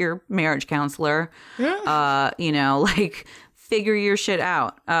 I'm not your marriage counselor. Figure your shit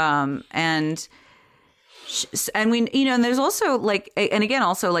out. And we, and there's also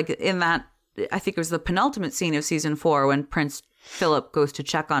in that, I think it was the penultimate scene of season 4 when Prince Philip goes to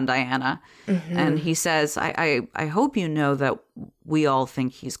check on Diana, and he says, I hope you know that we all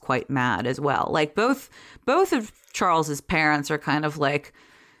think he's quite mad as well. Like both of Charles's parents are kind of like,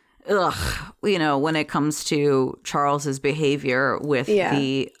 ugh, when it comes to Charles's behavior with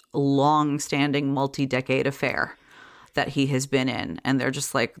the long-standing multi-decade affair that he has been in, and they're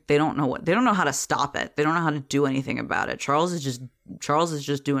just like, they don't know how to stop it. They don't know how to do anything about it. Charles is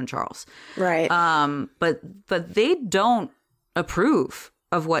just doing Charles. Right. But they don't approve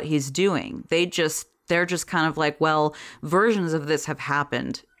of what he's doing. They're just kind of like, well, versions of this have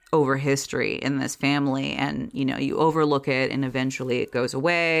happened over history in this family, and you overlook it and eventually it goes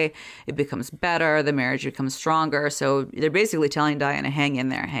away, it becomes better, the marriage becomes stronger. So they're basically telling Diana, hang in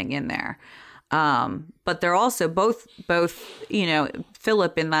there. But they're also both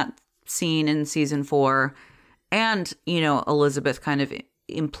Philip in that scene in season 4 and Elizabeth kind of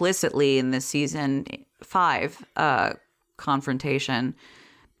implicitly in this season 5 confrontation.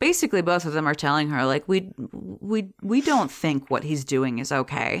 Basically, both of them are telling her, like, we don't think what he's doing is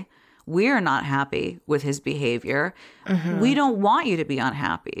okay. We're not happy with his behavior. We don't want you to be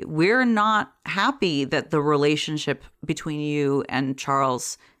unhappy. We're not happy that the relationship between you and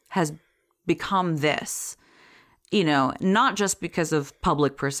Charles has become this, not just because of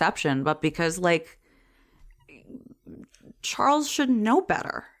public perception, but because, like, Charles should know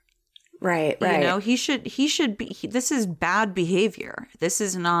better. Right. He should be, this is bad behavior. This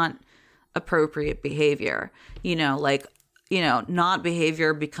is not appropriate behavior, not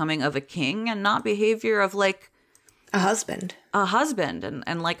behavior becoming of a king, and not behavior of like a husband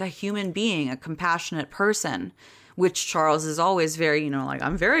and like a human being, a compassionate person, which Charles is always very,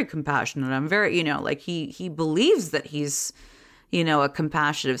 I'm very compassionate. I'm very, he believes that he's, a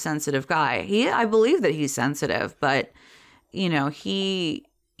compassionate, sensitive guy. I believe that he's sensitive, but, he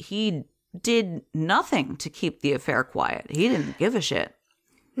did nothing to keep the affair quiet. He didn't give a shit.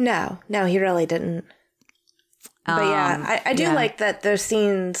 No, he really didn't. But I do like that those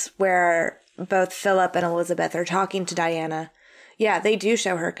scenes where both Philip and Elizabeth are talking to Diana. Yeah, they do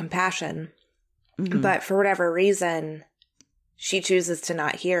show her compassion. But for whatever reason, she chooses to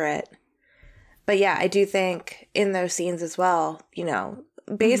not hear it. But yeah, I do think in those scenes as well,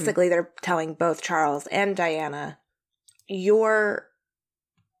 basically they're telling both Charles and Diana, your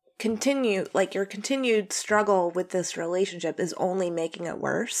continued struggle with this relationship is only making it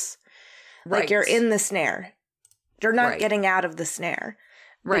worse. Right. Like, you're in the snare. You're not getting out of the snare.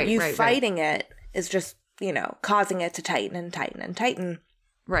 Right. But you right, fighting it is just, you know, causing it to tighten and tighten and tighten.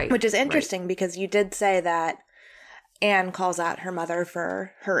 Right. Which is interesting because you did say that Anne calls out her mother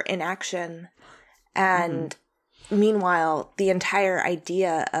for her inaction. And meanwhile, the entire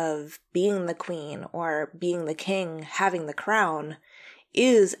idea of being the queen or being the king, having the crown,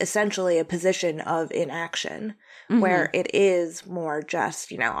 is essentially a position of inaction, where it is more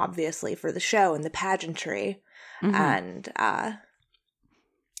just, you know, obviously for the show and the pageantry. And,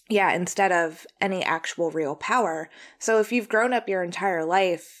 yeah, instead of any actual real power. So if you've grown up your entire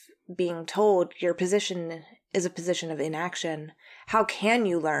life being told your position is a position of inaction, how can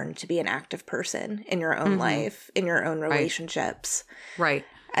you learn to be an active person in your own life, in your own relationships? Right.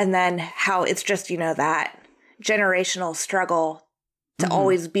 And then how it's just, you know, that generational struggle to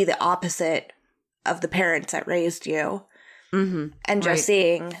always be the opposite of the parents that raised you. And just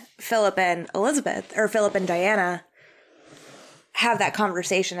seeing Philip and Elizabeth, or Philip and Diana, have that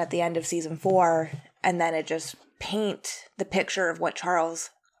conversation at the end of season 4, and then it just paint the picture of what Charles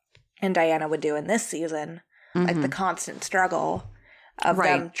and Diana would do in this season. Like the constant struggle of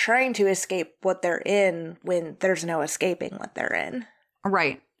them trying to escape what they're in when there's no escaping what they're in.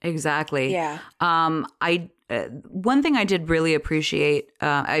 Right. Exactly. Yeah. One thing I did really appreciate,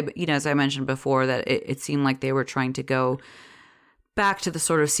 as I mentioned before, that it seemed like they were trying to go back to the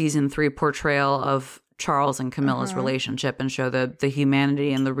sort of season 3 portrayal of Charles and Camilla's relationship and show the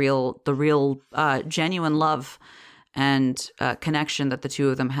humanity and the real genuine love and connection that the two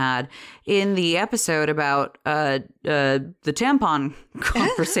of them had. In the episode about the tampon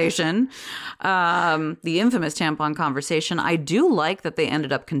conversation, the infamous tampon conversation, I do like that they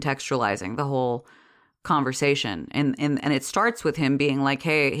ended up contextualizing the whole conversation. And it starts with him being like,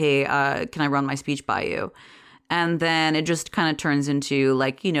 hey, can I run my speech by you? And then it just kind of turns into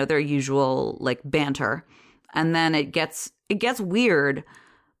like, you know, their usual like banter. And then it gets weird.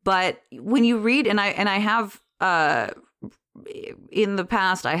 But when you read, and I have in the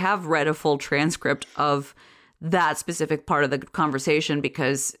past, I have read a full transcript of that specific part of the conversation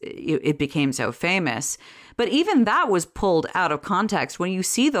because it became so famous. But even that was pulled out of context. When you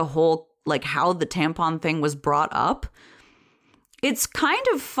see the whole, like how the tampon thing was brought up, it's kind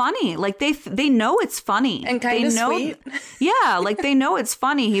of funny. Like they know it's funny. And kind of sweet. Yeah, like they know it's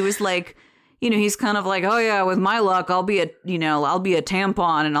funny. He was like, you know, he's kind of like, oh yeah, with my luck, I'll be a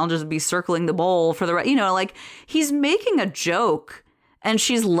tampon and I'll just be circling the bowl for the rest. You know, like he's making a joke and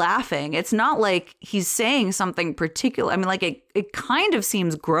she's laughing. It's not like he's saying something particular. I mean, like it kind of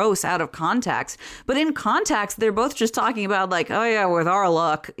seems gross out of context, but in context, they're both just talking about like, oh yeah, with our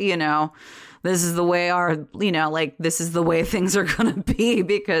luck, you know, this is the way this is the way things are going to be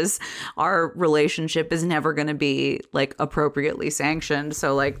because our relationship is never going to be like appropriately sanctioned.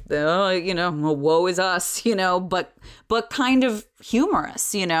 So like, woe is us, you know, but kind of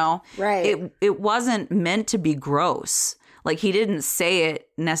humorous, you know, right. It wasn't meant to be gross. Like he didn't say it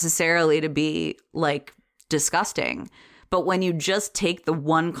necessarily to be like disgusting, but when you just take the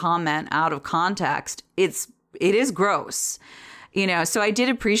one comment out of context, it is gross. You know, so I did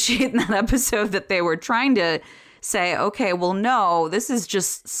appreciate in that episode that they were trying to say, okay, well, no, this is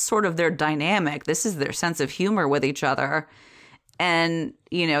just sort of their dynamic. This is their sense of humor with each other. And,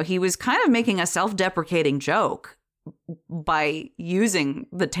 you know, he was kind of making a self-deprecating joke by using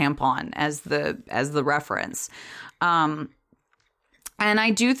the tampon as the reference. And I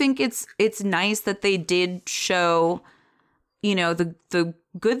do think it's nice that they did show, you know, the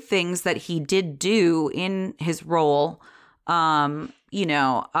good things that he did do in his role. There's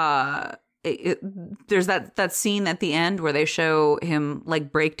that scene at the end where they show him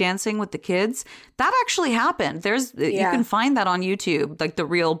like breakdancing with the kids. That actually happened. You can find that on YouTube. Like the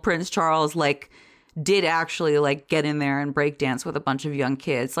real Prince Charles like did actually like get in there and breakdance with a bunch of young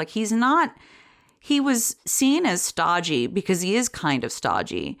kids. Like he was seen as stodgy because he is kind of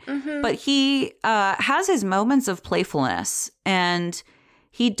stodgy, but he has his moments of playfulness and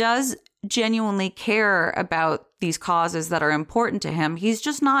he does genuinely care about these causes that are important to him. He's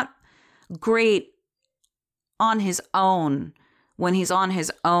just not great on his own when he's on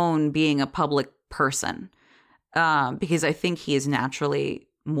his own being a public person, because I think he is naturally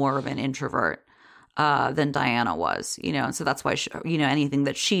more of an introvert than Diana was, you know, and so that's why anything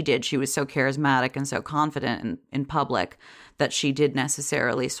that she did, she was so charismatic and so confident in public that she did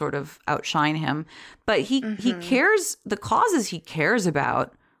necessarily sort of outshine him. But he cares, the causes he cares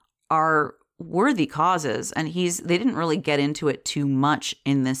about are worthy causes, and they didn't really get into it too much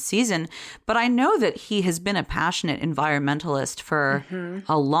in this season, but I know that he has been a passionate environmentalist for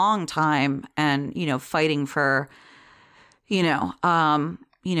a long time, and you know, fighting for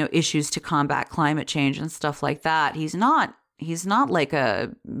issues to combat climate change and stuff like that. He's not like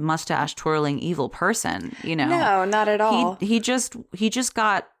a mustache twirling evil person, you know. No, not at all. He just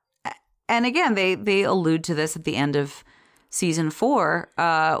got, and again, they allude to this at the end of season 4,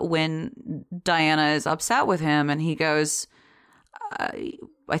 when Diana is upset with him, and he goes,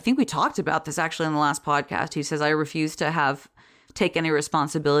 I think we talked about this actually in the last podcast. He says, I refuse to take any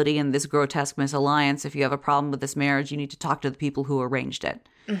responsibility in this grotesque misalliance. If you have a problem with this marriage, you need to talk to the people who arranged it.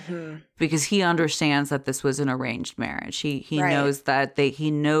 Mm-hmm. Because he understands that this was an arranged marriage. He right. knows that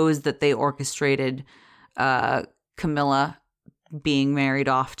they orchestrated Camilla being married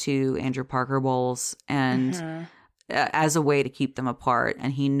off to Andrew Parker Bowles, and as a way to keep them apart.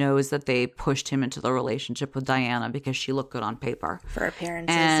 And he knows that they pushed him into the relationship with Diana because she looked good on paper for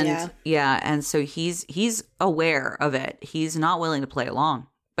appearances. And and so he's aware of it. He's not willing to play along,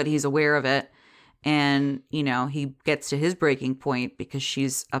 but he's aware of it. And, you know, he gets to his breaking point because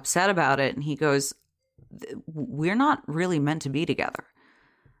she's upset about it. And he goes, we're not really meant to be together.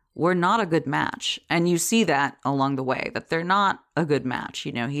 We're not a good match. And you see that along the way, that they're not a good match.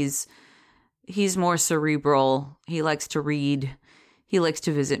 You know, he's more cerebral. He likes to read. He likes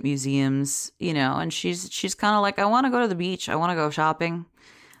to visit museums, you know, and she's kind of like, I want to go to the beach. I want to go shopping.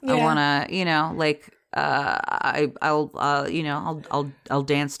 Yeah. I want to, you know, like, I'll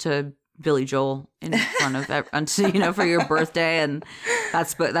dance to Billy Joel in front of, you know, for your birthday, and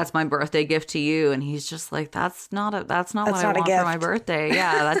that's my birthday gift to you. And he's just like, that's not what I want for my birthday.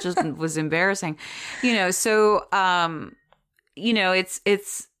 Yeah, that just was embarrassing, you know. So, you know, it's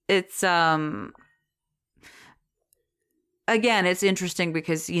again, it's interesting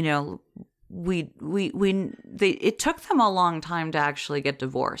because, you know, it took them a long time to actually get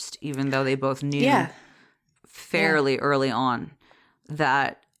divorced, even though they both knew fairly early on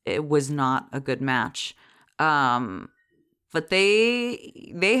that it was not a good match. But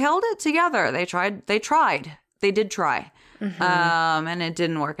they held it together. They did try. Mm-hmm. And it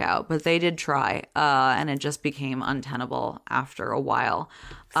didn't work out, but they did try. And it just became untenable after a while.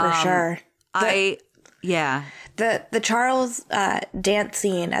 For sure. The Charles dance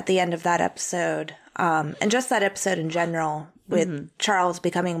scene at the end of that episode, and just that episode in general, with Charles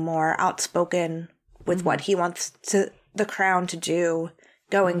becoming more outspoken with what he wants the crown to do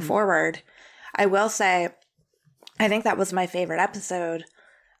going forward. I will say, I think that was my favorite episode,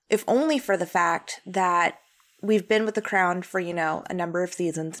 if only for the fact that we've been with the crown for, you know, a number of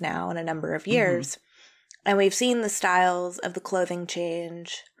seasons now and a number of years, and we've seen the styles of the clothing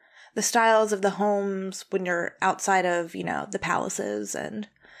change, the styles of the homes when you're outside of, you know, the palaces and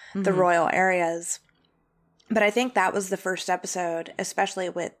the royal areas. But I think that was the first episode, especially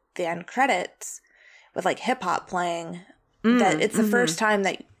with the end credits, with like hip hop playing, that it's the first time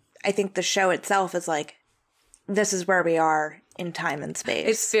that I think the show itself is like, this is where we are in time and space.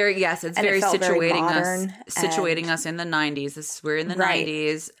 It's very situating us in the 90s. We're in the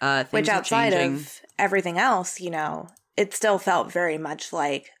 90s. Things which outside are changing. Of everything else, you know, it still felt very much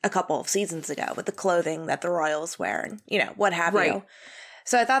like a couple of seasons ago with the clothing that the royals wear and, you know, what have you.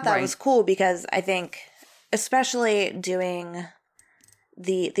 So I thought that was cool because I think, especially doing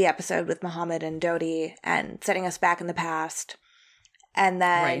the episode with Muhammad and Dodi and setting us back in the past, and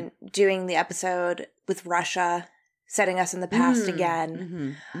then doing the episode with Russia, setting us in the past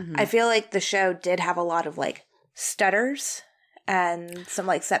again. I feel like the show did have a lot of like stutters and some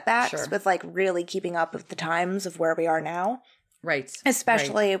like setbacks with like really keeping up with the times of where we are now. Right.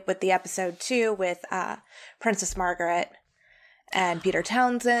 Especially with the episode 2 with Princess Margaret and Peter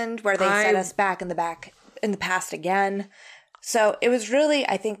Townsend, where they set us back in the past again. So it was really,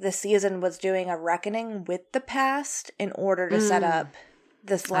 I think this season was doing a reckoning with the past in order to set up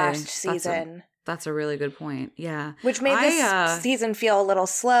this last season. That's a really good point. Yeah. Which made this season feel a little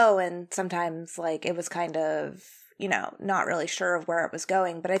slow, and sometimes like it was kind of, you know, not really sure of where it was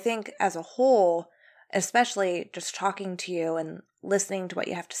going. But I think as a whole, especially just talking to you and listening to what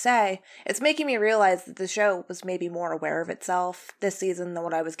you have to say, it's making me realize that the show was maybe more aware of itself this season than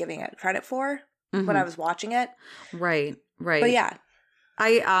what I was giving it credit for when I was watching it. Right. But yeah.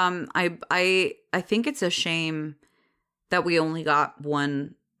 I think it's a shame that we only got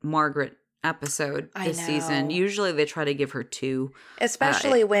one Margaret episode this season. Usually they try to give her 2.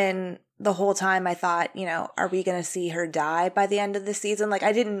 Especially when the whole time I thought, you know, are we going to see her die by the end of the season? Like,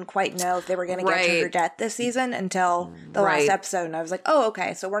 I didn't quite know if they were going to get to her death this season until the last episode. And I was like, oh,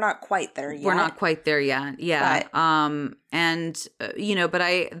 okay, so we're not quite there yet. We're not quite there yet. Yeah. But, you know, but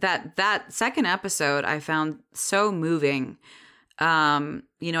that second episode I found so moving. You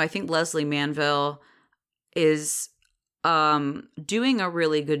know, I think Leslie Manville is doing a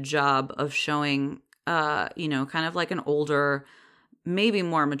really good job of showing, you know, kind of like an older maybe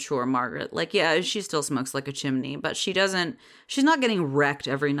more mature Margaret. Like, yeah, she still smokes like a chimney, but she's not getting wrecked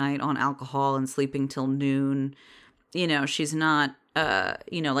every night on alcohol and sleeping till noon. You know, she's not,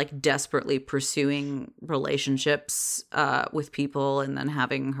 like desperately pursuing relationships with people and then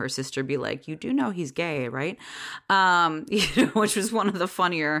having her sister be like, you do know he's gay, right? Which was one of the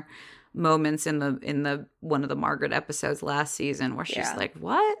funnier moments in the one of the Margaret episodes last season where she's like,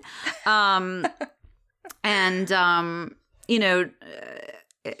 what? I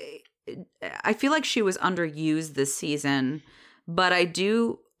feel like she was underused this season, but I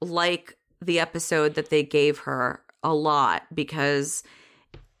do like the episode that they gave her a lot because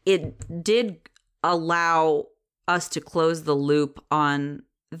it did allow us to close the loop on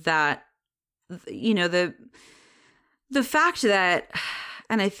that, the fact that,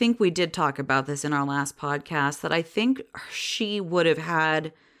 and I think we did talk about this in our last podcast, that I think she would have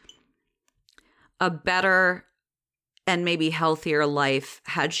had a better and maybe healthier life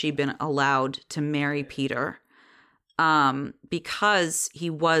had she been allowed to marry Peter, because he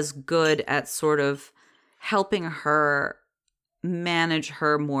was good at sort of helping her manage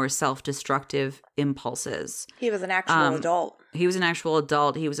her more self-destructive impulses. He was an actual adult. He was an actual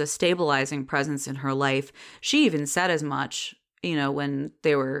adult. He was a stabilizing presence in her life. She even said as much, when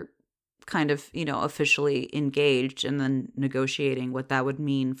they were kind of, officially engaged and then negotiating what that would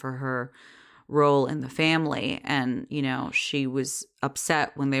mean for her role in the family. And, she was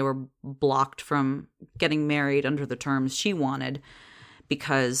upset when they were blocked from getting married under the terms she wanted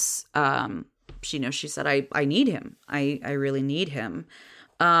because, she said, I need him. I really need him.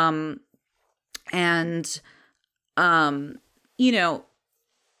 It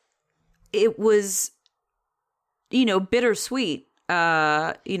was, bittersweet.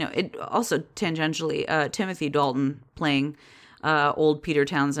 It also tangentially, Timothy Dalton playing old Peter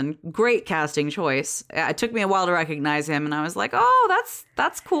Townsend, great casting choice. It took me a while to recognize him, and I was like, oh,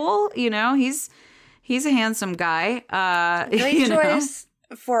 that's cool. He's a handsome guy. Great choice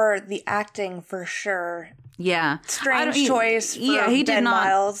for the acting for sure. Yeah, strange choice. For he did not.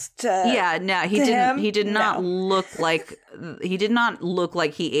 Miles to he did not look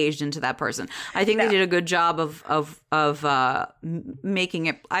like he aged into that person. I think they did a good job of making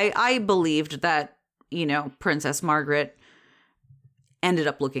it. I believed that Princess Margaret ended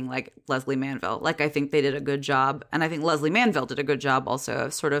up looking like Leslie Manville. Like, I think they did a good job, and I think Leslie Manville did a good job also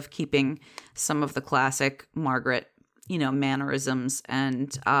of sort of keeping some of the classic Margaret mannerisms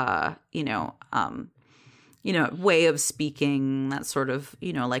and way of speaking, that sort of,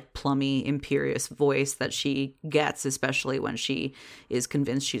 like plummy, imperious voice that she gets, especially when she is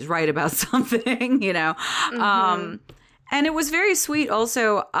convinced she's right about something, Mm-hmm. And it was very sweet.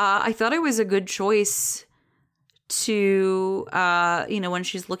 Also, I thought it was a good choice to, when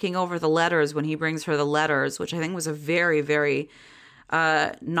she's looking over the letters, when he brings her the letters, which I think was a very, very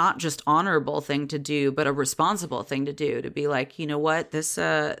not just honorable thing to do, but a responsible thing to do, to be like, you know what, this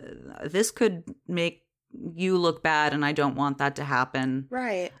could make you look bad, and I don't want that to happen.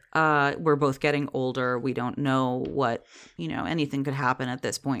 Right. We're both getting older. We don't know what, anything could happen at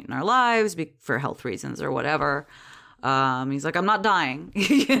this point in our lives for health reasons or whatever. He's like, I'm not dying.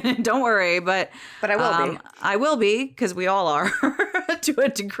 Don't worry, but I will be. I will be, because we all are to a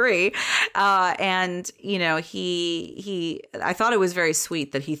degree. And I thought it was very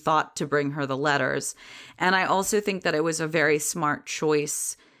sweet that he thought to bring her the letters. And I also think that it was a very smart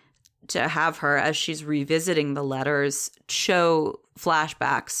choice to have her, as she's revisiting the letters, show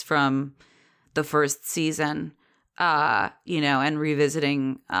flashbacks from the first season, and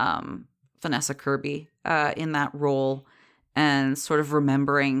revisiting Vanessa Kirby in that role, and sort of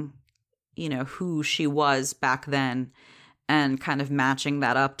remembering, who she was back then, and kind of matching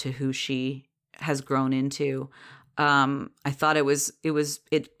that up to who she has grown into. I thought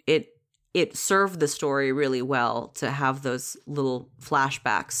it served the story really well to have those little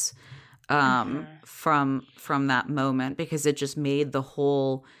flashbacks from that moment, because it just made the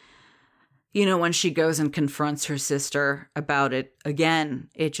whole, when she goes and confronts her sister about it again,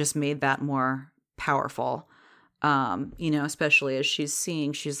 it just made that more powerful. Especially as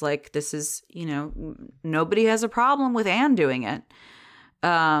she's like, this is, nobody has a problem with Anne doing it.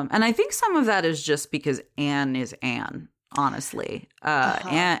 And I think some of that is just because Anne is Anne. Honestly,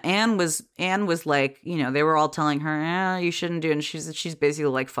 Anne was like, they were all telling her, you shouldn't do it. And she's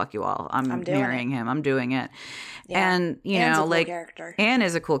basically like, fuck you all. I'm marrying him. I'm doing it. Yeah. And, Anne's a like, cool character. Anne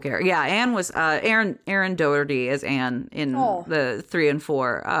is a cool character. Yeah. Anne was, Erin Doherty as Anne in the 3 and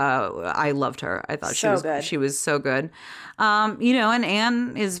 4. I loved her. I thought she was so good. And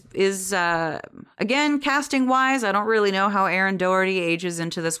Anne is again, casting wise, I don't really know how Erin Doherty ages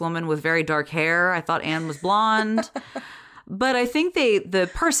into this woman with very dark hair. I thought Anne was blonde. but I think the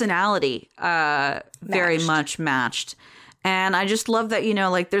personality very much matched. And I just love that,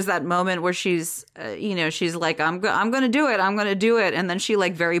 like there's that moment where she's, she's like, I'm going to do it. I'm going to do it. And then she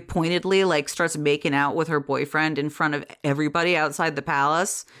like very pointedly like starts making out with her boyfriend in front of everybody outside the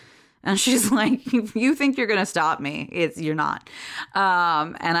palace. And she's like, you think you're going to stop me. You're not.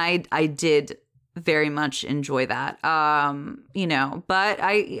 And I did very much enjoy that. But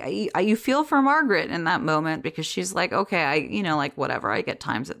you feel for Margaret in that moment because she's like, okay, like whatever. I get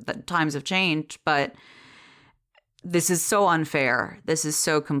times have changed, but this is so unfair. This is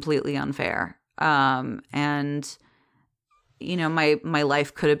so completely unfair. And my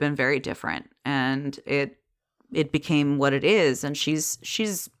life could have been very different, and it became what it is. And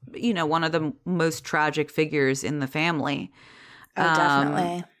she's one of the most tragic figures in the family. Oh,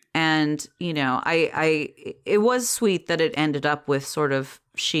 definitely. And it was sweet that it ended up with sort of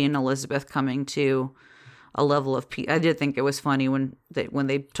she and Elizabeth coming to a level of peace. I did think it was funny when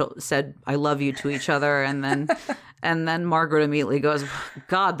they said "I love you" to each other, and then Margaret immediately goes,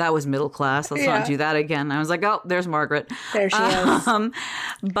 "God, that was middle class. Let's not do that again." I was like, "Oh, there's Margaret. There she is."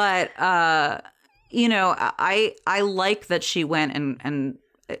 But I like that she went and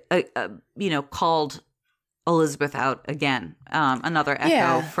called Elizabeth out again. Another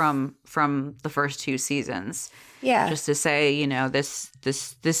echo from the first two seasons. Yeah. Just to say,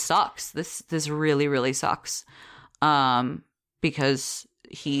 this sucks. This really, really sucks. Because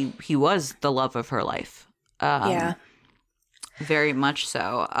he was the love of her life. Very much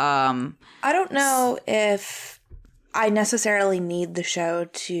so. I don't know if I necessarily need the show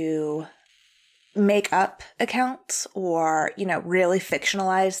to make up accounts or, really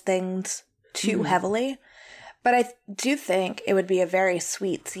fictionalize things too heavily. But I do think it would be a very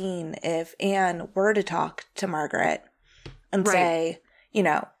sweet scene if Anne were to talk to Margaret and say,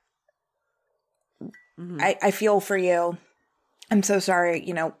 I feel for you. I'm so sorry,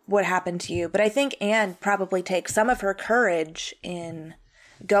 what happened to you. But I think Anne probably takes some of her courage in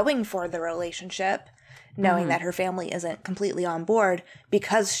going for the relationship, knowing that her family isn't completely on board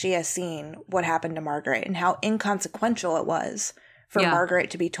because she has seen what happened to Margaret and how inconsequential it was for Margaret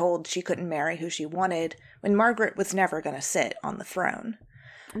to be told she couldn't marry who she wanted when Margaret was never going to sit on the throne.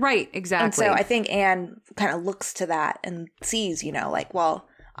 Right, exactly. And so I think Anne kind of looks to that and sees, well,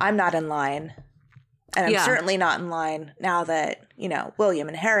 I'm not in line. And I'm certainly not in line now that, William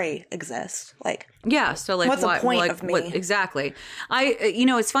and Harry exist. So what's the point of me? Exactly.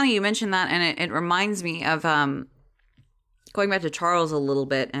 It's funny you mentioned that, and it reminds me of going back to Charles a little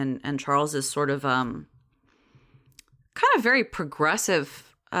bit, and Charles's sort of kind of very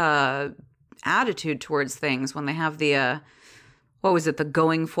progressive attitude towards things when they have the what was it, the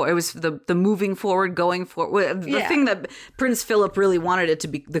going for, it was the moving forward, going for, the thing that Prince Philip really wanted it to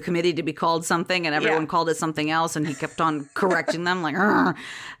be, the committee to be called something, and everyone called it something else, and he kept on correcting them, like,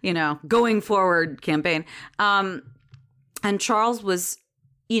 going forward campaign. And Charles was,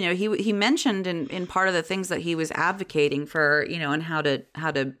 he mentioned in part of the things that he was advocating for, and how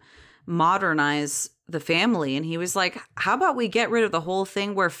to modernize the family. And he was like, how about we get rid of the whole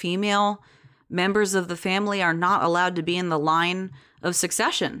thing where female members of the family are not allowed to be in the line of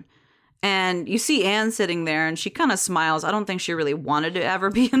succession? And you see Anne sitting there and she kind of smiles. I don't think she really wanted to ever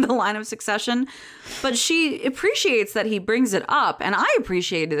be in the line of succession, but she appreciates that he brings it up. And I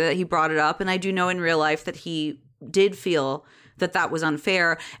appreciated that he brought it up. And I do know in real life that he did feel that was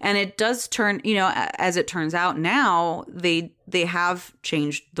unfair. And it does turn, as it turns out now, they have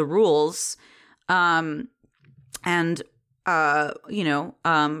changed the rules.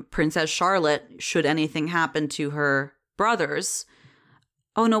 Princess Charlotte, should anything happen to her brothers.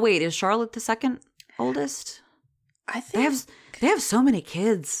 Oh no, wait, is Charlotte the second oldest? I think they have so many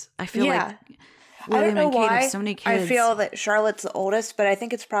kids. I feel like William and Kate have so many kids. I feel that Charlotte's the oldest, but I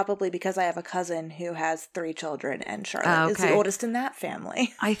think it's probably because I have a cousin who has 3 children, and Charlotte is the oldest in that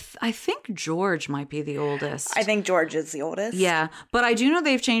family. I think George might be the oldest. I think George is the oldest. Yeah, but I do know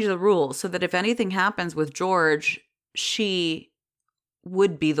they've changed the rules so that if anything happens with George, she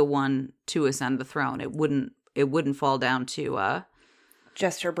would be the one to ascend the throne. It wouldn't fall down to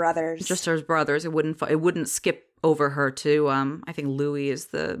just her brothers. Just her brothers. It wouldn't skip over her to I think Louis is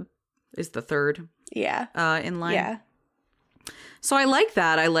the third. Yeah. In line. Yeah. So I like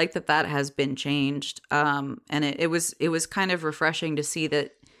that. I like that has been changed. And it was kind of refreshing to see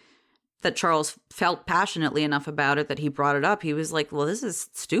that Charles felt passionately enough about it that he brought it up. He was like, "Well, this is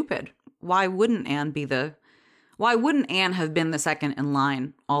stupid. Why wouldn't Anne have been the second in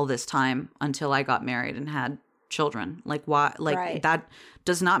line all this time until I got married and had children? Like, why? Like, right. That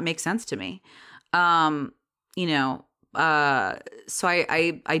does not make sense to me." So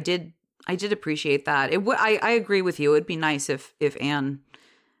I I did appreciate that. I agree with you. It'd be nice if Anne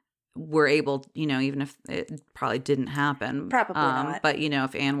were able, even if it probably didn't happen. Probably not. But,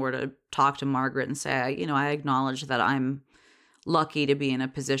 if Anne were to talk to Margaret and say, I acknowledge that I'm lucky to be in a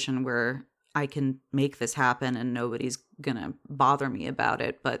position where I can make this happen and nobody's going to bother me about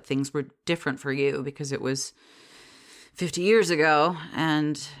it. But things were different for you because it was 50 years ago.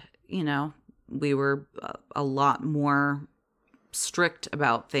 And, we were a lot more strict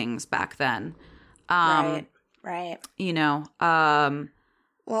about things back then. Right.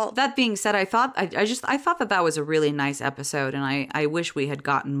 Well, that being said, I thought that was a really nice episode, and I wish we had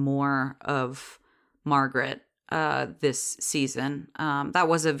gotten more of Margaret this season. That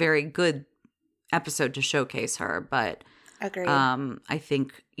was a very good episode to showcase her, but agreed. I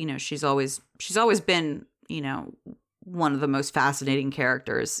think she's always been one of the most fascinating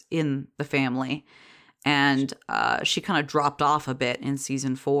characters in the family, and she kind of dropped off a bit in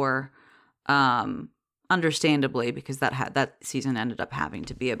season 4. Understandably, because that season ended up having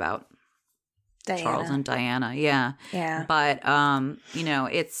to be about Diana. Charles and Diana. Yeah. But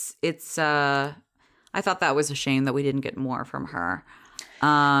it's I thought that was a shame that we didn't get more from her.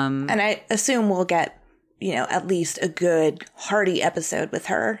 And I assume we'll get at least a good hearty episode with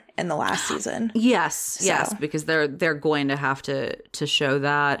her in the last season. Yes, because they're going to have to show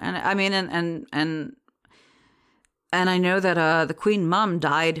that. And I mean, and I know that the Queen Mum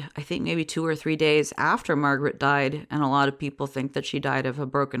died, I think maybe 2 or 3 days after Margaret died, and a lot of people think that she died of a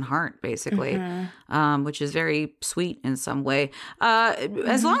broken heart, basically, which is very sweet in some way.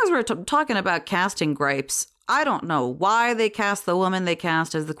 As long as we're talking about casting gripes, I don't know why they cast the woman they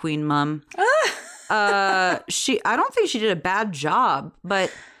cast as the Queen Mum. I don't think she did a bad job, but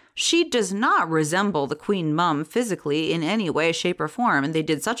she does not resemble the Queen Mum physically in any way, shape, or form. And they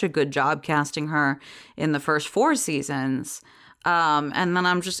did such a good job casting her in the first 4 seasons. And then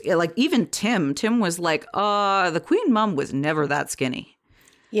I'm just like, even Tim was like, the Queen Mum was never that skinny.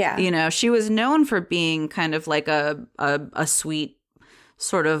 Yeah. She was known for being kind of like a sweet,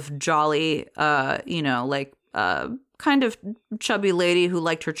 sort of jolly, kind of chubby lady who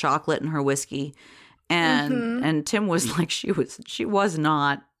liked her chocolate and her whiskey. And Tim was like, she was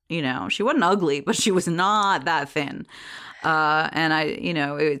not, she wasn't ugly, but she was not that thin. And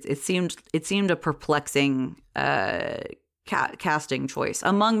it seemed a perplexing casting choice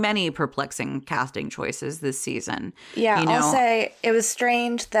among many perplexing casting choices this season. Yeah, I'll say it was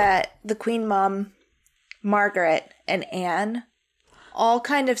strange that the Queen Mum, Margaret, and Anne all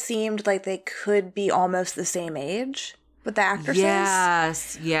kind of seemed like they could be almost the same age with the actresses.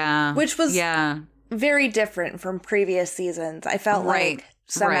 Yes, yeah. Which was very different from previous seasons. I felt like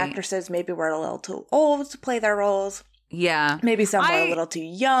some actresses maybe were a little too old to play their roles. Yeah. Maybe some were a little too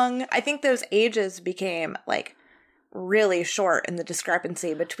young. I think those ages became like really short in the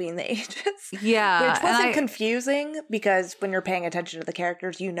discrepancy between the ages. Yeah. Which wasn't confusing because when you're paying attention to the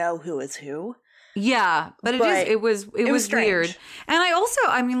characters, you know who is who. Yeah, but it was weird. And I also,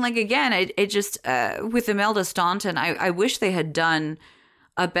 again, it just, with Imelda Staunton, I wish they had done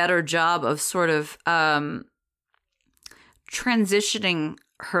a better job of sort of transitioning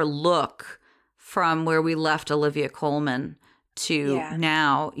her look from where we left Olivia Colman to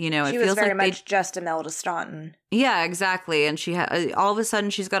now. She it feels was very like much just Imelda Staunton. Yeah, exactly. And she all of a sudden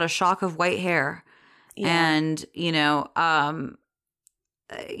she's got a shock of white hair, and I'm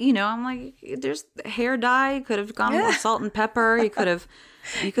like, there's hair dye. You could have gone with salt and pepper. You could have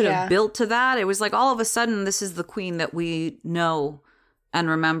built to that. It was like all of a sudden this is the queen that we know and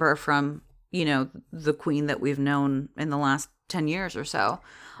remember from, the queen that we've known in the last 10 years or so.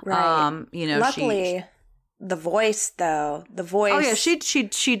 Right. Luckily, the voice though, Oh yeah, she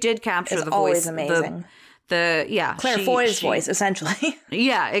did capture the voice. Always amazing. Claire Foy's voice, essentially.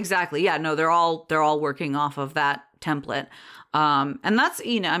 Yeah, exactly. Yeah, no, they're all working off of that template. And that's,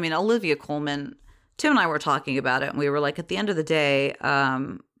 Olivia Colman, Tim and I were talking about it, and we were like, at the end of the day,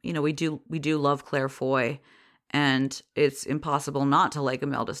 we do love Claire Foy, and it's impossible not to like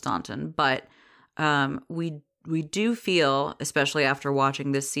Imelda Staunton, but we do feel, especially after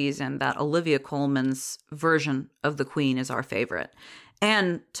watching this season, that Olivia Colman's version of the Queen is our favorite,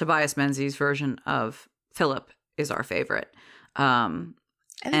 and Tobias Menzies' version of Philip is our favorite.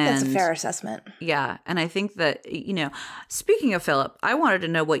 I think that's a fair assessment. Yeah. And I think that, speaking of Philip, I wanted to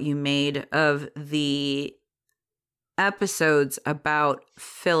know what you made of the episodes about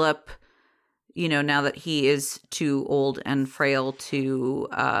Philip, now that he is too old and frail to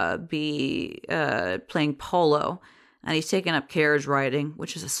be playing polo. And he's taken up carriage riding,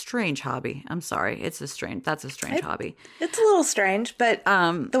 which is a strange hobby. I'm sorry. That's a strange hobby. It's a little strange, but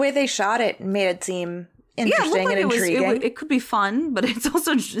the way they shot it made it seem interesting and intriguing. It could be fun, but it's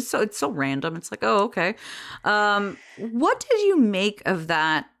also just it's so random. It's like, oh, okay. What did you make of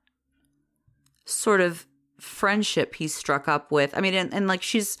that sort of friendship he struck up with? I mean, and like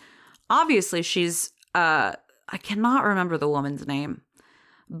she's I cannot remember the woman's name,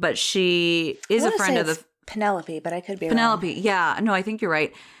 but she is a friend of the Penelope, but I could be Penelope. wrong. Yeah, no, I think you're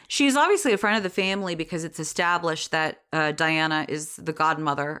right. She's obviously a friend of the family because it's established that Diana is the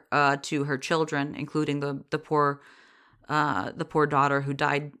godmother to her children, including the poor daughter who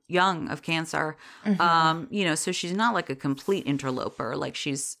died young of cancer. Mm-hmm. So she's not like a complete interloper. Like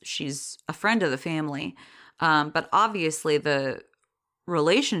she's a friend of the family. But obviously the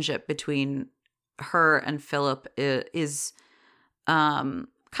relationship between her and Philip is kind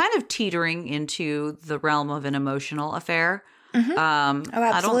of teetering into the realm of an emotional affair. Mm-hmm.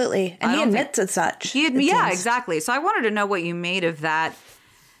 Absolutely. And he admits as such. Exactly. So I wanted to know what you made of that.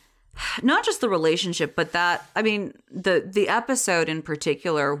 Not just the relationship, but that, I mean, the episode in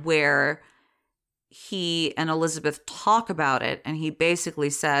particular where he and Elizabeth talk about it, and he basically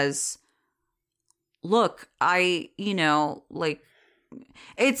says, look, so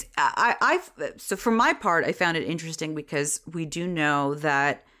for my part, I found it interesting because we do know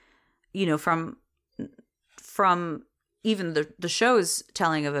that, from even the show's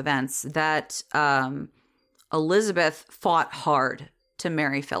telling of events that Elizabeth fought hard to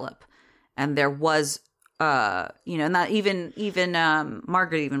marry Philip. And there was, and that even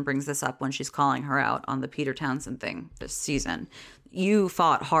Margaret even brings this up when she's calling her out on the Peter Townsend thing this season. You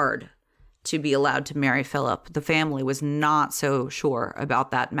fought hard to be allowed to marry Philip. The family was not so sure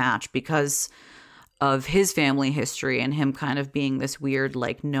about that match because of his family history and him kind of being this weird,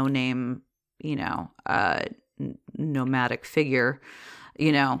 like, no-name, nomadic figure,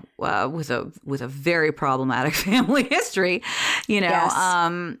 with a very problematic family history, Yes.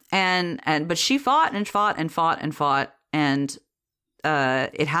 But she fought and fought and fought and fought, and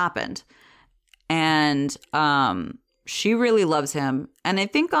it happened. And she really loves him. And I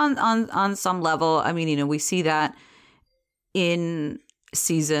think on some level, I mean, we see that in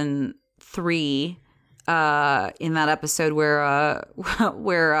season 3, in that episode where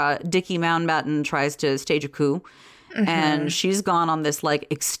Dickie Mountbatten tries to stage a coup. Mm-hmm. And she's gone on this like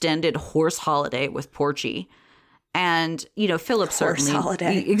extended horse holiday with Porchy. And, Philip certainly. Horse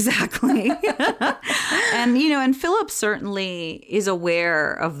holiday. Exactly. and Philip certainly is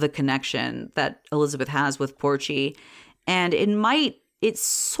aware of the connection that Elizabeth has with Porchy. And it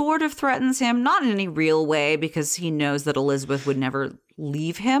sort of threatens him, not in any real way, because he knows that Elizabeth would never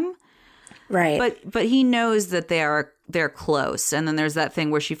leave him. Right. But he knows that they're close. And then there's that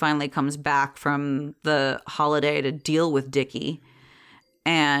thing where she finally comes back from the holiday to deal with Dickie.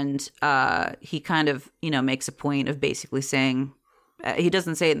 And he kind of, makes a point of basically saying, he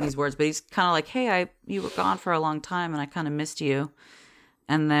doesn't say it in these words, but he's kind of like, hey, you were gone for a long time and I kind of missed you.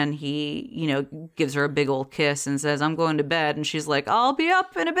 And then he, gives her a big old kiss and says, I'm going to bed. And she's like, I'll be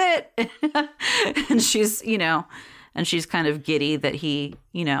up in a bit. And she's, and she's kind of giddy that he,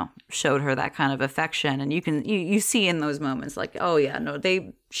 showed her that kind of affection. And you see in those moments like, oh yeah, no,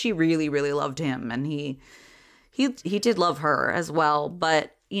 she really, really loved him. And he did love her as well.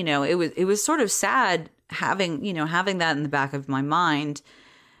 But, it was sort of sad having that in the back of my mind,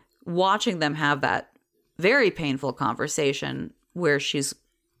 watching them have that very painful conversation where she's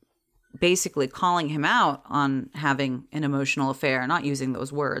basically calling him out on having an emotional affair, not using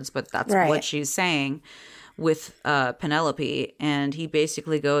those words, but that's right. What she's saying with Penelope. And he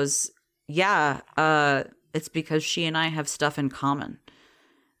basically goes, yeah, it's because she and I have stuff in common.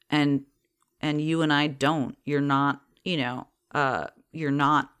 And you and I don't. You're not, you're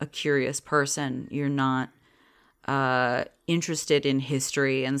not a curious person. You're not interested in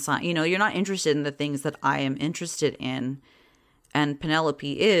history and science. You're not interested in the things that I am interested in. And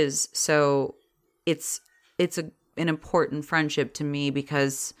Penelope is. So it's an important friendship to me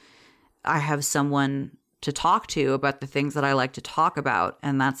because I have someone to talk to about the things that I like to talk about.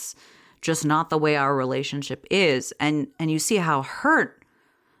 And that's just not the way our relationship is. And you see how hurt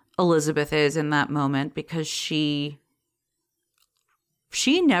Elizabeth is in that moment because she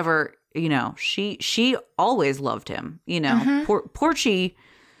never, she always loved him, Mm-hmm. Porchy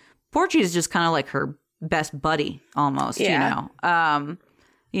is just kind of like her best buddy almost,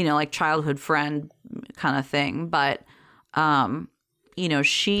 like childhood friend kind of thing. But,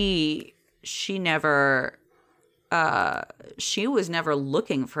 she never, she was never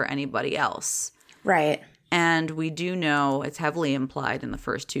looking for anybody else. Right. And we do know it's heavily implied in the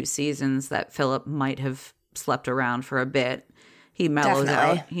first 2 seasons that Philip might have slept around for a bit. He mellows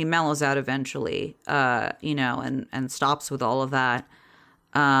Definitely. out. He mellows out eventually, and stops with all of that.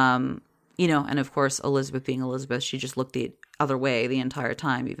 You know, and of course, Elizabeth being Elizabeth, she just looked the other way the entire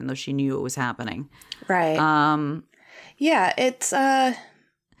time, even though she knew it was happening. Right. Yeah, it's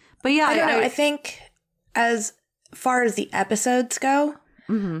But yeah, I don't know. I think as far as the episodes go,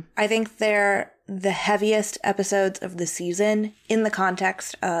 I think they're the heaviest episodes of the season in the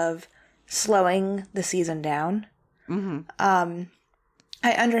context of slowing the season down.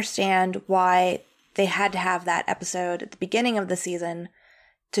 I understand why they had to have that episode at the beginning of the season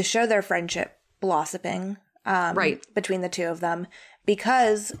to show their friendship blossoming between the two of them,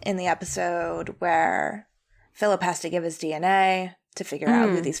 because in the episode where Philip has to give his DNA to figure out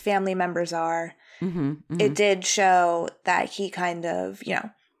who these family members are, it did show that he kind of, you know,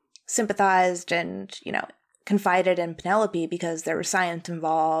 sympathized and, you know, confided in Penelope because there was science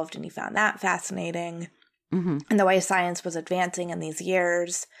involved, and he found that fascinating. And the way science was advancing in these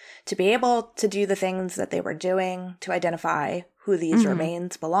years, to be able to do the things that they were doing to identify who these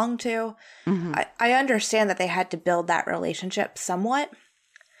remains belong to. I understand that they had to build that relationship somewhat,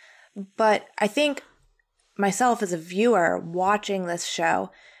 but I think myself as a viewer watching this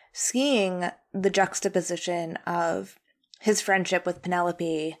show, seeing the juxtaposition of his friendship with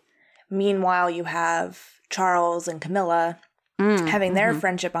Penelope, meanwhile you have Charles and Camilla having their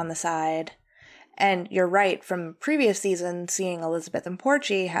friendship on the side. And you're right, from previous seasons, seeing Elizabeth and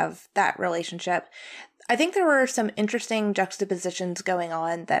Porgy have that relationship, I think there were some interesting juxtapositions going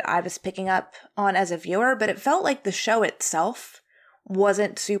on that I was picking up on as a viewer, but it felt like the show itself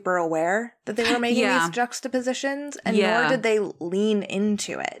wasn't super aware that they were making these juxtapositions, and nor did they lean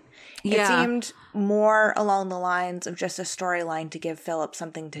into it. It seemed more along the lines of just a storyline to give Philip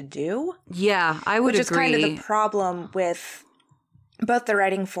something to do. Yeah, I would agree. Which is kind of the problem with both the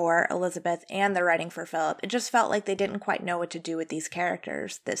writing for Elizabeth and the writing for Philip. It just felt like they didn't quite know what to do with these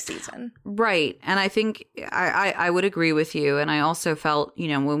characters this season. Right. And I think I would agree with you. And I also felt, you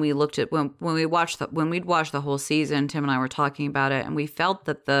know, when we looked at, when we'd watched the whole season, Tim and I were talking about it, and we felt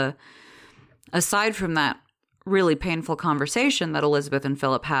that aside from that really painful conversation that Elizabeth and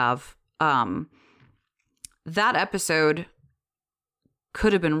Philip have, that episode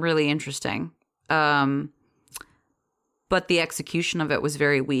could have been really interesting. But the execution of it was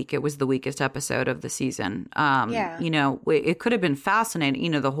very weak. It was the weakest episode of the season. You know, it could have been fascinating, you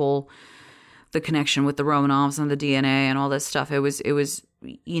know, the connection with the Romanovs and the DNA and all this stuff. It was,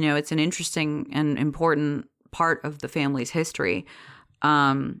 you know, it's an interesting and important part of the family's history.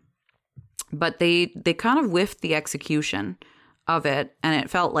 But they kind of whiffed the execution of it. And it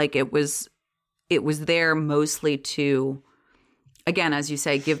felt like it was there mostly to, again, as you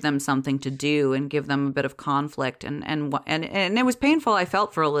say, give them something to do and give them a bit of conflict. And it was painful, I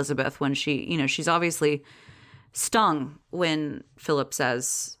felt, for Elizabeth when she, you know, she's obviously stung when Philip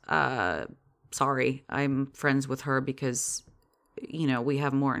says, sorry, I'm friends with her because, you know, we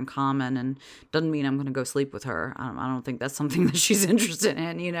have more in common, and doesn't mean I'm going to go sleep with her. I don't think that's something that she's interested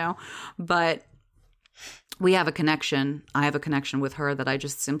in, you know, but we have a connection. I have a connection with her that I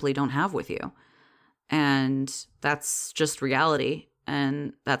just simply don't have with you. And that's just reality.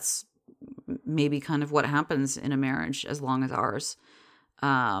 And that's maybe kind of what happens in a marriage as long as ours.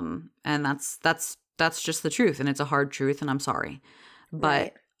 And that's just the truth. And it's a hard truth, and I'm sorry.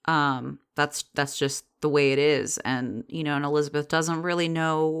 But that's just the way it is. And, you know, and Elizabeth doesn't really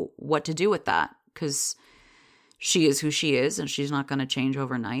know what to do with that, because she is who she is, and she's not going to change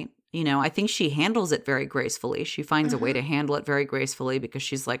overnight. You know, I think she handles it very gracefully. She finds a way to handle it very gracefully, because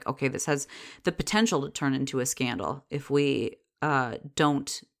she's like, okay, this has the potential to turn into a scandal if we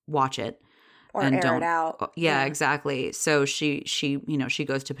don't watch it. Or and air don't, it out. Yeah, exactly. So she, you know, she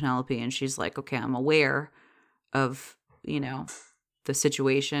goes to Penelope and she's like, okay, I'm aware of, you know, the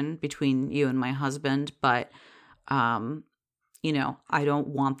situation between you and my husband, but, you know, I don't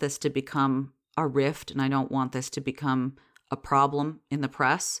want this to become a rift, and I don't want this to become a problem in the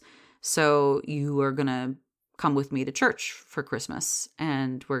press. So you are going to come with me to church for Christmas,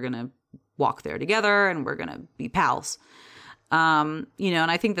 and we're going to walk there together, and we're going to be pals. You know, and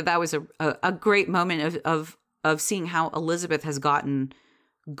I think that was a great moment of seeing how Elizabeth has gotten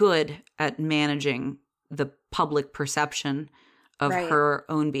good at managing the public perception of her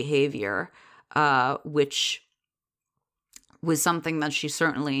own behavior, which was something that she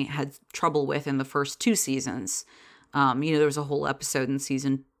certainly had trouble with in the first two seasons. You know, there was a whole episode in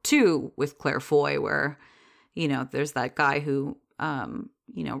season 2 with Claire Foy where, you know, there's that guy who,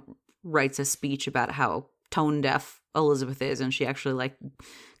 you know, writes a speech about how tone deaf Elizabeth is, and she actually like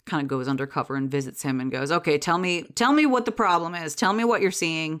kind of goes undercover and visits him and goes, okay, tell me what the problem is. Tell me what you're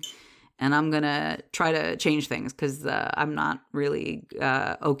seeing, and I'm going to try to change things, because I'm not really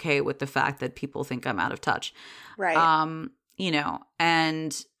okay with the fact that people think I'm out of touch. Right. You know,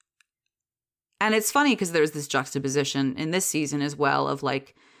 and And it's funny because there's this juxtaposition in this season as well of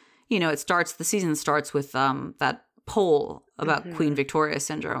like, you know, the season starts with that poll about Queen Victoria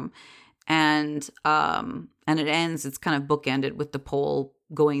syndrome. And it ends, it's kind of bookended with the poll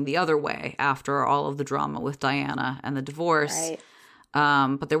going the other way after all of the drama with Diana and the divorce.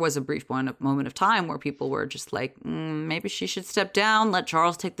 Right. But there was a brief moment of time where people were just like, maybe she should step down, let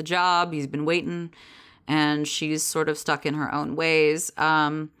Charles take the job. He's been waiting. And she's sort of stuck in her own ways.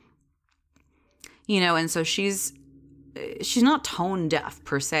 You know, and so she's not tone deaf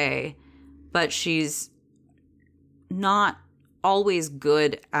per se, but she's not always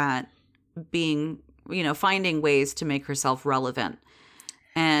good at being, you know, finding ways to make herself relevant.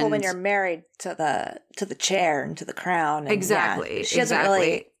 And well, when you're married to the chair and to the crown, and exactly, she doesn't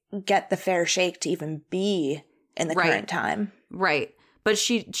really get the fair shake to even be in the current time, right? But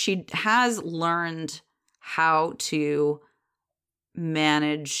she has learned how to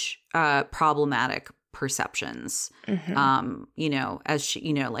manage problematic perceptions. You know, as she,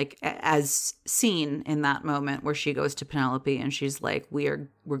 you know, like as seen in that moment where she goes to Penelope and she's like, we're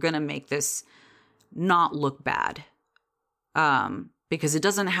gonna make this not look bad. Because it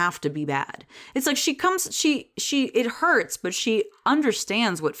doesn't have to be bad. It's like it hurts, but she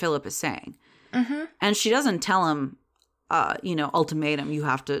understands what Philip is saying. And she doesn't tell him, you know, ultimatum, you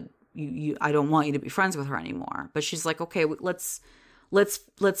have to, I don't want you to be friends with her anymore. But she's like, okay, let's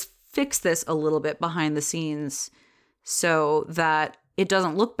fix this a little bit behind the scenes so that it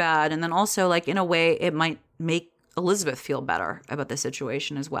doesn't look bad. And then also, like, in a way, it might make Elizabeth feel better about the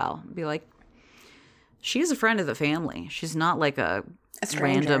situation as well. Be like, she's a friend of the family. She's not like a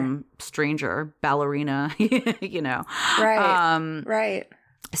random stranger ballerina, you know. Right. Right.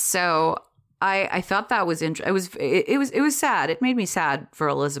 So I thought that was it was sad. It made me sad for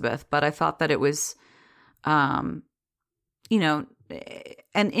Elizabeth, but I thought that it was, you know,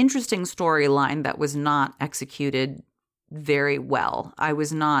 an interesting storyline that was not executed very well. I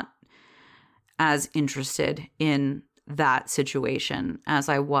was not as interested in that situation as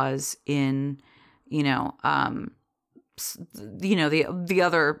I was in, you know, the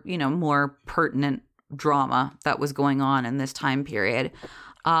other, you know, more pertinent drama that was going on in this time period.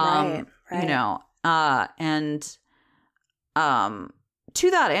 Right. You know, and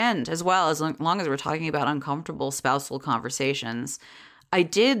to that end, as well, as long as we're talking about uncomfortable spousal conversations, I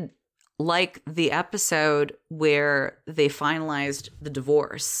did like the episode where they finalized the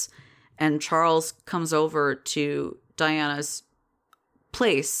divorce and Charles comes over to Diana's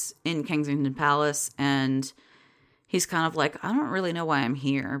place in Kensington Palace and he's kind of like, I don't really know why I'm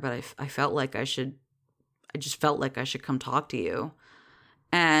here, but I felt like I just felt like I should come talk to you.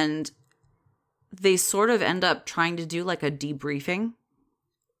 And they sort of end up trying to do like a debriefing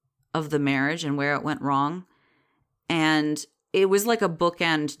of the marriage and where it went wrong. And it was like a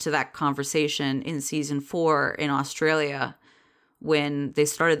bookend to that conversation in season 4 in Australia when they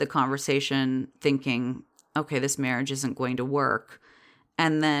started the conversation thinking, okay, this marriage isn't going to work.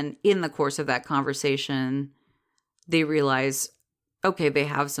 And then in the course of that conversation, they realize, okay, they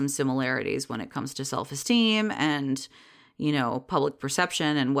have some similarities when it comes to self-esteem and, you know, public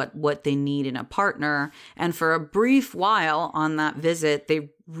perception and what they need in a partner. And for a brief while on that visit,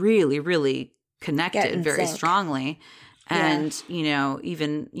 they really, really connected very strongly. And, you know,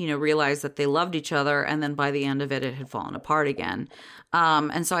 even, you know, realized that they loved each other. And then by the end of it, it had fallen apart again.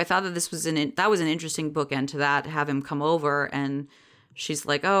 And so I thought that this was an interesting bookend to that, have him come over and she's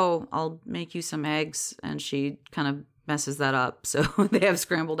like, oh, I'll make you some eggs. And she kind of messes that up. So they have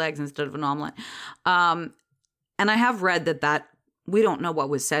scrambled eggs instead of an omelet. And I have read that we don't know what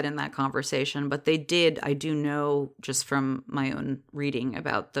was said in that conversation, but I do know just from my own reading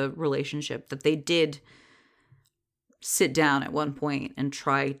about the relationship that they did sit down at one point and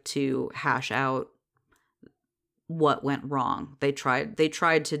try to hash out what went wrong. They tried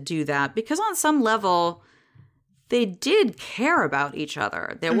to do that because on some level they did care about each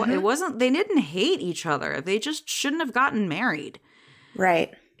other. It wasn't, they didn't hate each other. They just shouldn't have gotten married.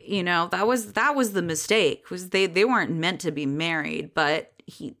 Right. You know, that was the mistake, was they weren't meant to be married, but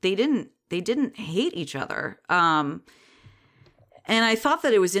they didn't hate each other. And I thought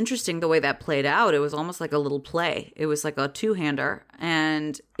that it was interesting the way that played out. It was almost like a little play. It was like a two-hander.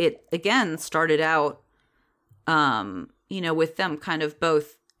 And it, again, started out, you know, with them kind of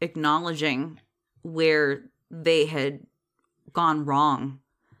both acknowledging where they had gone wrong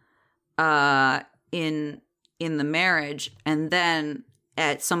in the marriage. And then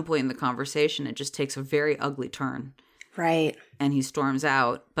at some point in the conversation, it just takes a very ugly turn. Right. And he storms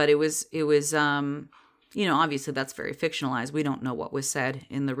out. But it was you know, obviously that's very fictionalized. We don't know what was said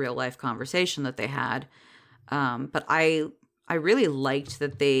in the real life conversation that they had. But I really liked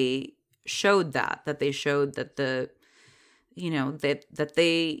that they showed that they showed that that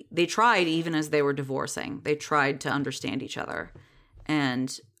they tried, even as they were divorcing, they tried to understand each other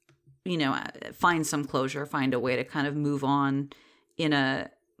and, find some closure, find a way to kind of move on in a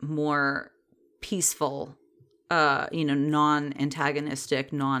more peaceful,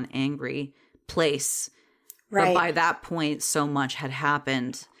 non-antagonistic, non-angry place. Right. But by that point, so much had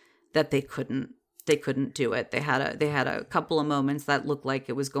happened that they couldn't do it. They had a couple of moments that looked like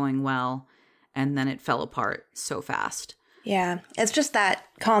it was going well, and then it fell apart so fast. Yeah. It's just that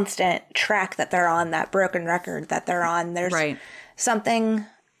constant track that they're on, that broken record that they're on. There's something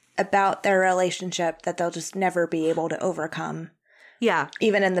about their relationship that they'll just never be able to overcome. Yeah.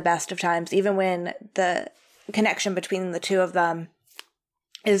 Even in the best of times, even when the connection between the two of them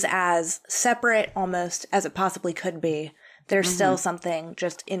is as separate almost as it possibly could be, there's still something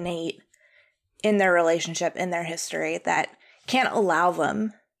just innate in their relationship, in their history, that can't allow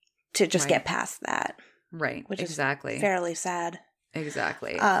them to just get past that. Right. Which exactly. is fairly sad.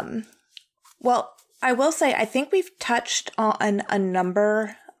 Exactly. Well, I will say, I think we've touched on a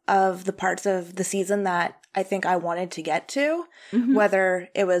number of the parts of the season that I think I wanted to get to, whether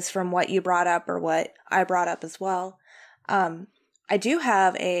it was from what you brought up or what I brought up as well. I do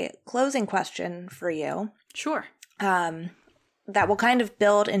have a closing question for you. Sure. That will kind of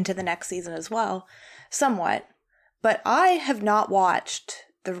build into the next season as well, somewhat. But I have not watched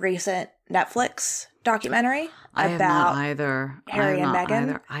the recent Netflix documentary about Harry and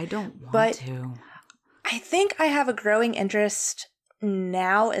Meghan. I don't want to. I think I have a growing interest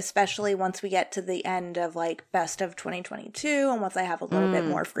now, especially once we get to the end of like best of 2022 and once I have a little bit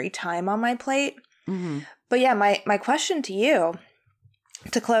more free time on my plate. But yeah, my question to you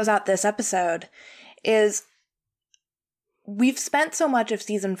to close out this episode is, we've spent so much of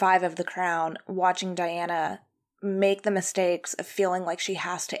season 5 of The Crown watching Diana make the mistakes of feeling like she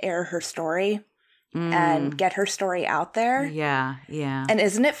has to air her story and get her story out there. Yeah, yeah. And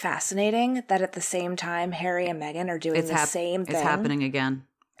isn't it fascinating that at the same time Harry and Meghan are doing the same thing? It's happening again.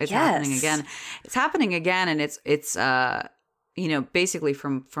 It's happening again. It's happening again, and it's basically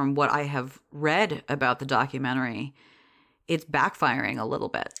from what I have read about the documentary, it's backfiring a little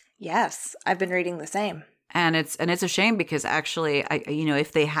bit. Yes, I've been reading the same. And it's a shame, because actually,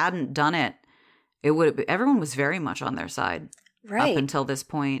 if they hadn't done it, it would everyone was very much on their side up until this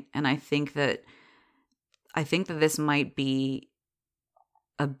point. And I think that this might be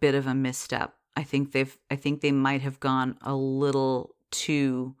a bit of a misstep. I think they might have gone a little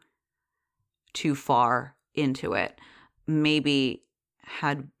too far into it. Maybe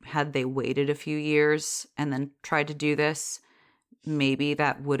had they waited a few years and then tried to do this, maybe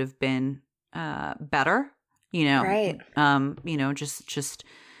that would have been better. Just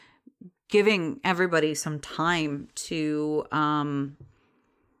giving everybody some time to,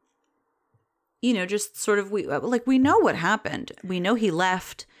 just sort of, we know what happened. We know he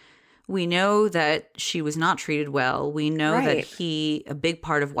left. We know that she was not treated well. We know that a big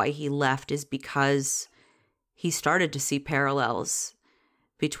part of why he left is because he started to see parallels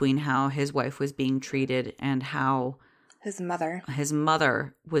between how his wife was being treated and how his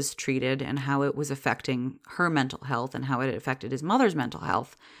mother was treated, and how it was affecting her mental health and how it affected his mother's mental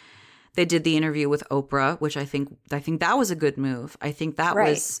health. They did the interview with Oprah, which I think that was a good move. I think that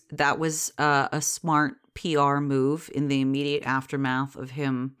was a smart PR move in the immediate aftermath of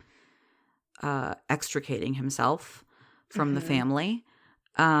him extricating himself from the family.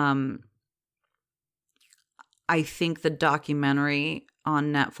 I think the documentary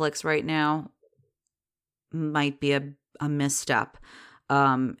on Netflix right now might be a misstep.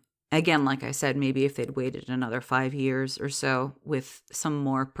 Again, like I said, maybe if they'd waited another 5 years or so with some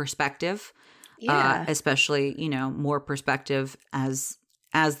more perspective, especially, more perspective as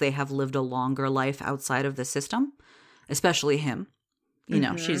they have lived a longer life outside of the system, especially him.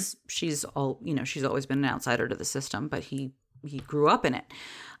 She's always been an outsider to the system, but he grew up in it.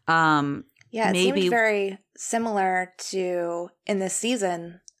 It seemed very similar to, in this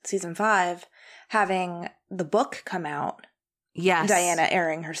season 5, having the book come out. Yes. Diana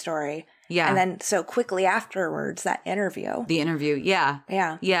airing her story. Yeah. And then so quickly afterwards, that interview. The interview, yeah.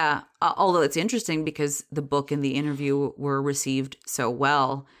 Yeah. Yeah. Although it's interesting because the book and the interview were received so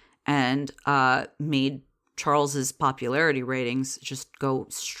well and made Charles's popularity ratings just go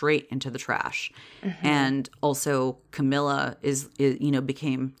straight into the trash. And also Camilla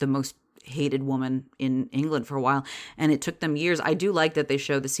became the most hated woman in England for a while. And it took them years. I do like that they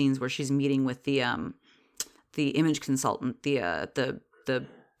show the scenes where she's meeting with the image consultant, the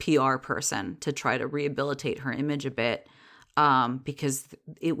PR person, to try to rehabilitate her image a bit, because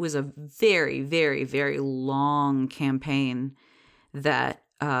it was a very, very, very long campaign that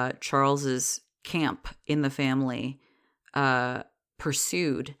Charles's camp in the family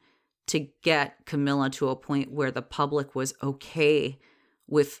pursued to get Camilla to a point where the public was okay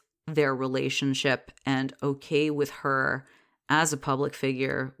with their relationship and okay with her as a public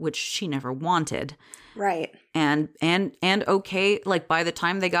figure, which she never wanted. Right. And okay, like by the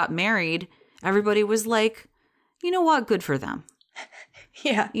time they got married, everybody was like, you know what, good for them.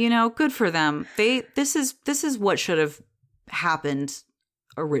 Yeah. You know, good for them. This is what should have happened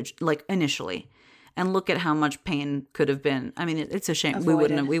initially. And look at how much pain could have been. I mean, it's a shame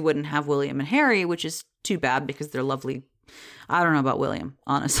Avoided. we wouldn't have William and Harry, which is too bad because they're lovely. I don't know about William,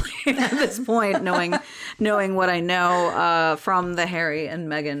 honestly, at this point, knowing what I know from the Harry and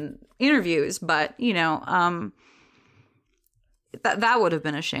Meghan interviews. But, you know, that would have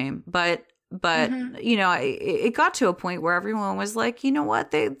been a shame. But you know, it got to a point where everyone was like, you know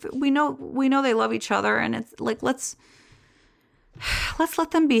what, we know they love each other, and it's like let's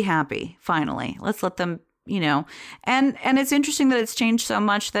let them be happy. Finally, let's let them, you know, and it's interesting that it's changed so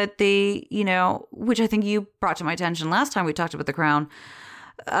much that they, you know, which I think you brought to my attention last time we talked about The Crown,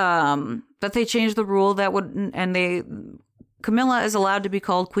 that they changed the rule that Camilla is allowed to be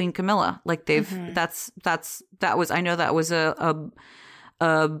called Queen Camilla. Like that was a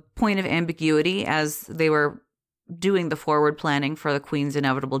point of ambiguity as they were doing the forward planning for the Queen's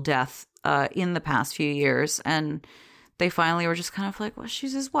inevitable death in the past few years, and they finally were just kind of like, well,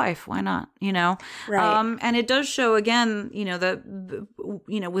 she's his wife, why not, you know? Right. And it does show again, you know,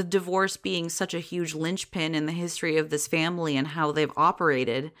 with divorce being such a huge linchpin in the history of this family and how they've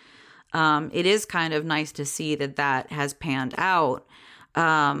operated, it is kind of nice to see that has panned out.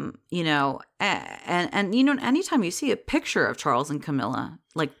 You know, and you know, anytime you see a picture of Charles and Camilla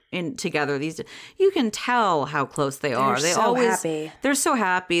like together, you can tell how close they are. They're so happy. They're so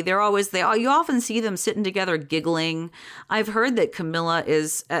happy. You often see them sitting together giggling. I've heard that Camilla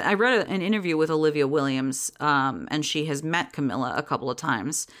I read an interview with Olivia Williams, and she has met Camilla a couple of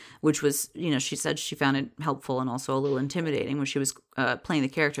times, which was, you know, she said she found it helpful and also a little intimidating when she was playing the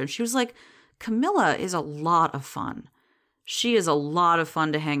character. And she was like, Camilla is a lot of fun. She is a lot of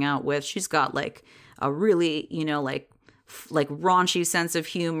fun to hang out with. She's got like a really, you know, like raunchy sense of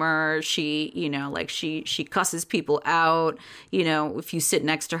humor. She, you know, like she cusses people out, you know, if you sit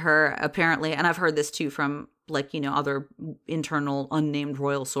next to her, apparently. And I've heard this too from like, you know, other internal unnamed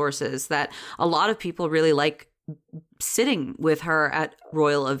royal sources, that a lot of people really like sitting with her at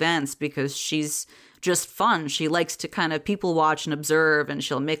royal events because she's just fun. She likes to kind of people watch and observe, and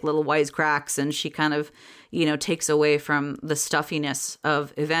she'll make little wisecracks, and she kind of, you know, takes away from the stuffiness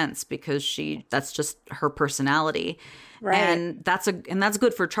of events because that's just her personality. Right. And that's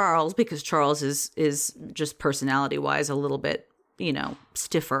good for Charles, because Charles is just personality wise a little bit, you know,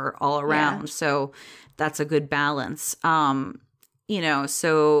 stiffer all around. Yeah. So that's a good balance. You know,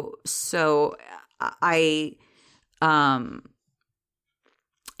 so I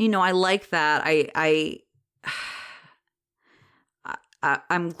you know, I like that.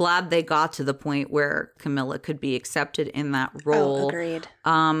 I'm glad they got to the point where Camilla could be accepted in that role. Oh, agreed.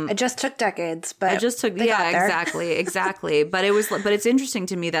 It just took decades, but exactly. But it's interesting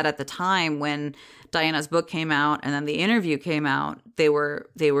to me that at the time when Diana's book came out and then the interview came out, they were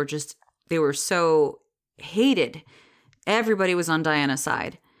so hated. Everybody was on Diana's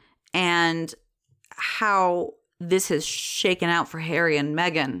side, and how this has shaken out for Harry and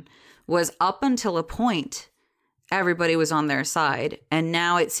Meghan was up until a point everybody was on their side, and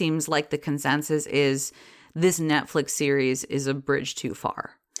now it seems like the consensus is this Netflix series is a bridge too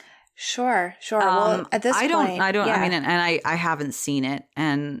far. Sure. Well, at this point, yeah. I mean, and I haven't seen it,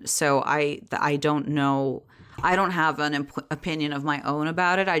 and so I don't know. I don't have an opinion of my own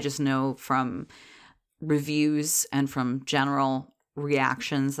about it. I just know from reviews and from general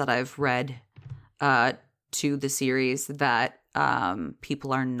reactions that I've read to the series that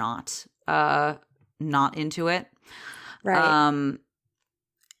people are not into it. Right.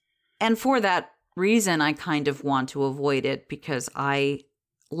 And for that reason, I kind of want to avoid it because I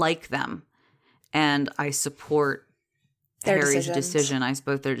like them and I support their Harry's decisions. decision. I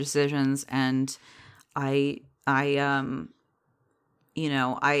support their decisions, and I you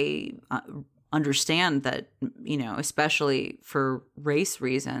know, I understand that, you know, especially for race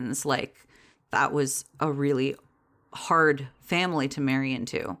reasons, like that was a really hard family to marry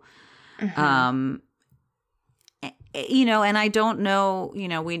into. Mm-hmm. You know, and I don't know, you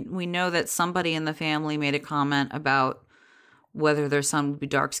know, we know that somebody in the family made a comment about whether their son would be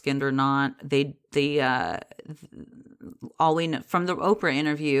dark skinned or not. All we know from the Oprah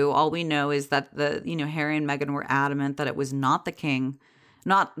interview, all we know is that Harry and Meghan were adamant that it was not the king,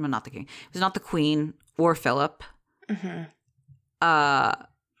 not the king. It was not the Queen or Philip. Mm-hmm.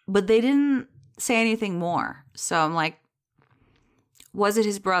 But they didn't say anything more. So I'm like, was it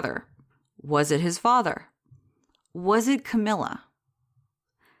his brother? Was it his father? Was it Camilla?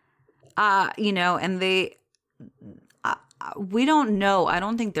 And we don't know. I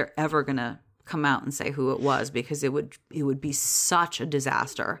don't think they're ever going to come out and say who it was, because it would be such a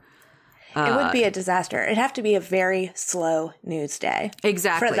disaster. It would be a disaster. It'd have to be a very slow news day.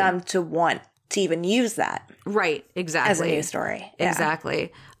 Exactly. For them to want to even use that. Right. Exactly. As a news story. Yeah.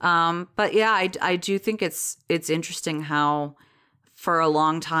 Exactly. But yeah, I do think it's interesting how for a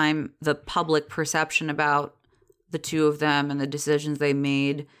long time the public perception about the two of them and the decisions they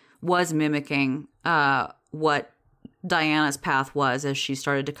made was mimicking what Diana's path was as she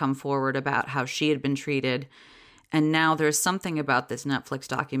started to come forward about how she had been treated. And now there's something about this Netflix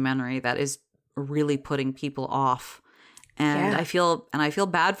documentary that is really putting people off. And I feel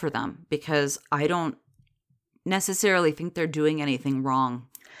bad for them, because I don't necessarily think they're doing anything wrong.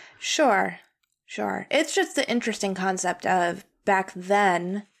 Sure. It's just the interesting concept of back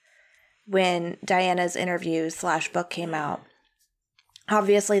then when Diana's interview/book came out.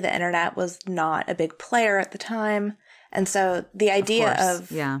 Obviously, the internet was not a big player at the time. And so the idea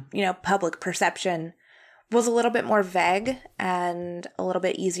of public perception was a little bit more vague and a little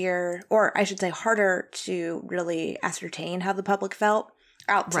bit easier, or I should say harder, to really ascertain how the public felt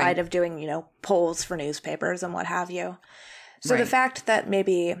outside of doing, polls for newspapers and what have you. So the fact that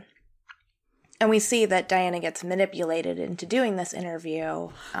maybe, and we see that Diana gets manipulated into doing this interview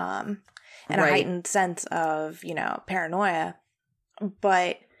in a heightened sense of, paranoia.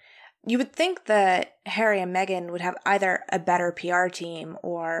 But you would think that Harry and Meghan would have either a better PR team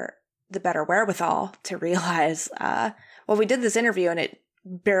or the better wherewithal to realize, we did this interview and it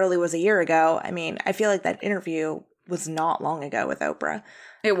barely was a year ago. I mean, I feel like that interview was not long ago with Oprah.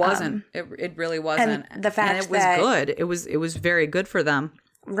 It wasn't. It really wasn't. And the fact and it was good. It was very good for them.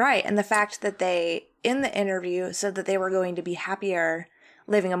 Right. And the fact that they, in the interview, said that they were going to be happier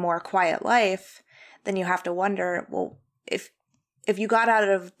living a more quiet life, then you have to wonder, well, if you got out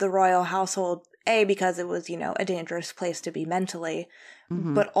of the royal household, A, because it was, a dangerous place to be mentally,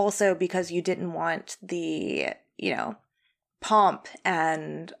 but also because you didn't want the, pomp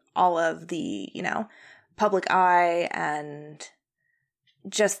and all of the, public eye and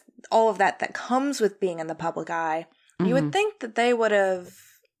just all of that comes with being in the public eye, you would think that they would have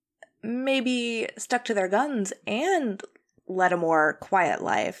maybe stuck to their guns and led a more quiet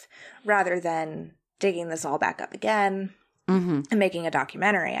life rather than digging this all back up again and making a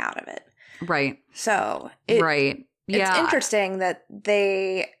documentary out of it. Right. So it's interesting that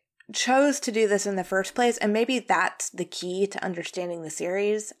they chose to do this in the first place, and maybe that's the key to understanding the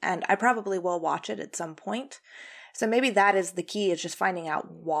series, and I probably will watch it at some point. So maybe that is the key, is just finding out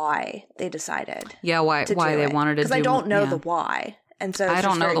why they decided. Yeah, why they wanted to do it. Because I don't know the why. And so I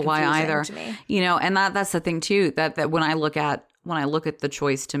don't know the why either. To me. And that's the thing too, that when I look at the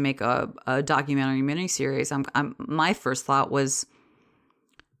choice to make a documentary miniseries, my first thought was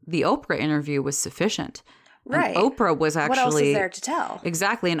the Oprah interview was sufficient. Right. And Oprah was actually... What else is there to tell?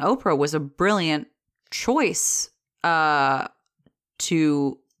 Exactly. And Oprah was a brilliant choice to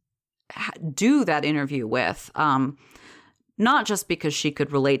do that interview with. Not just because she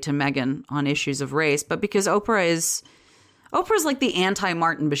could relate to Meghan on issues of race, but because Oprah's like the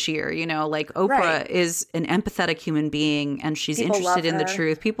anti-Martin Bashir, like Oprah is an empathetic human being, and she's interested in the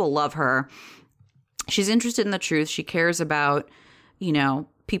truth. People love her. She's interested in the truth. She cares about,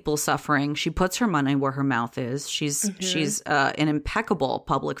 people suffering. She puts her money where her mouth is. She's an impeccable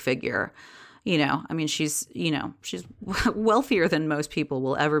public figure. She's wealthier than most people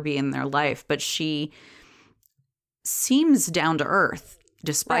will ever be in their life, but she seems down to earth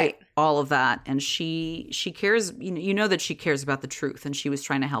despite all of that. And she cares, that she cares about the truth, and she was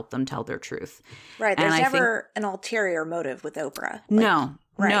trying to help them tell their truth. Right. There's never an ulterior motive with Oprah. No,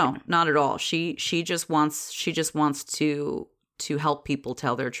 not at all. She just wants to help people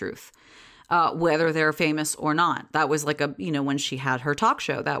tell their truth, whether they're famous or not. That was like when she had her talk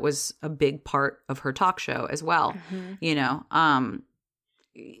show, that was a big part of her talk show as well, and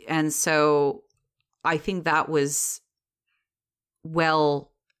so I think that was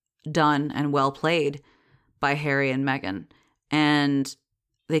well done and well played by Harry and Meghan, and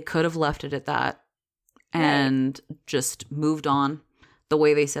they could have left it at that and just moved on the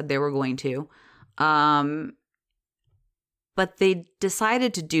way they said they were going to. But they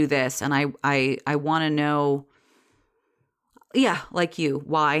decided to do this, and I want to know, like you,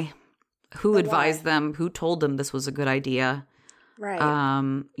 why? Who advised them? Who told them this was a good idea? Right.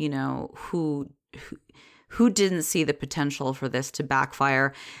 who didn't see the potential for this to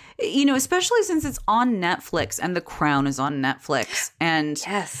backfire? You know, especially since it's on Netflix and The Crown is on Netflix. And,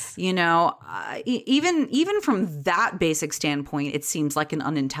 Yes. you know, even from that basic standpoint, it seems like an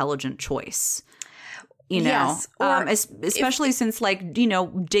unintelligent choice. You know, Yes, or especially since, like, you know,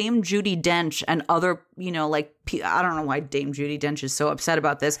 Dame Judi Dench and other, you know, like, I don't know why Dame Judi Dench is so upset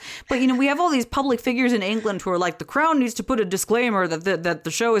about this, but, you know, we have all these public figures in England who are like, The Crown needs to put a disclaimer that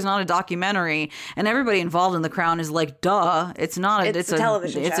the show is not a documentary, and everybody involved in The Crown is like, duh, it's not. It's a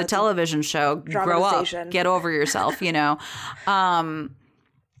television show. It's a television show. Grow up, get over yourself. You know,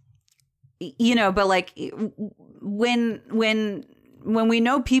 you know, but like when we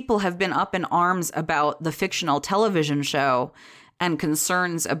know people have been up in arms about the fictional television show and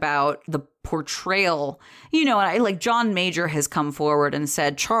concerns about the portrayal, you know, and like John Major has come forward and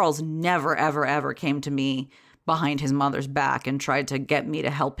said, Charles never, ever, ever came to me behind his mother's back and tried to get me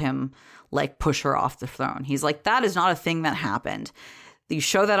to help him, like, push her off the throne. He's like, that is not a thing that happened. You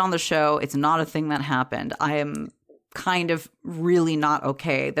show that on the show. It's not a thing that happened. I am kind of really not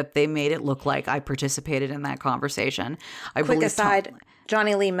okay that they made it look like I participated in that conversation. Quick aside,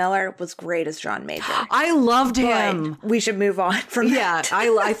 Johnny Lee Miller was great as John Major. I loved him. We should move on from that.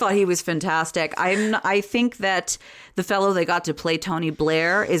 I thought he was fantastic. I think that the fellow they got to play Tony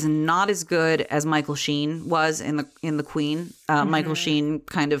Blair is not as good as Michael Sheen was in the Queen. Michael Sheen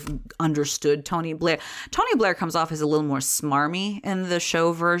kind of understood Tony Blair. Tony Blair comes off as a little more smarmy in the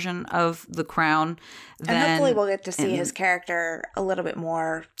show version of The Crown. And hopefully we'll get to see his character a little bit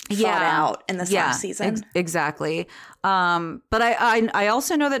more thought out in this last season. Exactly. But I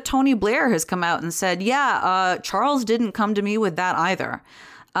also know that Tony Blair has come out and said, Charles didn't come to me with that either.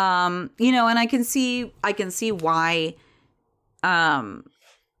 You know, and I can see why,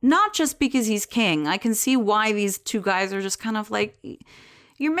 not just because he's king, I can see why these two guys are just kind of like,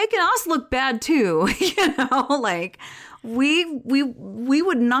 you're making us look bad too. You know, like we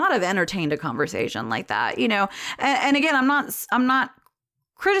would not have entertained a conversation like that, you know? And again, I'm not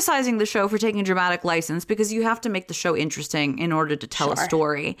criticizing the show for taking dramatic license, because you have to make the show interesting in order to tell a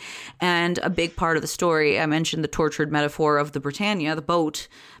story. And a big part of the story, I mentioned the tortured metaphor of the Britannia, the boat,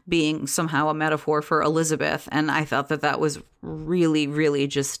 being somehow a metaphor for Elizabeth. And I thought that was really, really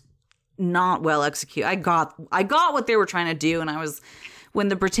just not well executed. I got what they were trying to do. And when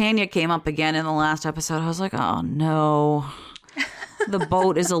the Britannia came up again in the last episode, I was like, oh no. The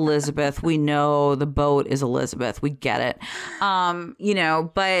boat is Elizabeth. We know the boat is Elizabeth. We get it. You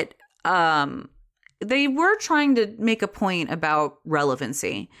know, but they were trying to make a point about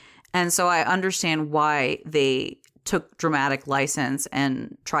relevancy. And so I understand why they took dramatic license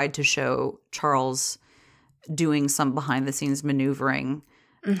and tried to show Charles doing some behind the scenes maneuvering.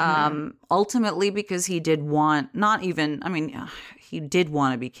 Ultimately, because he did want, he did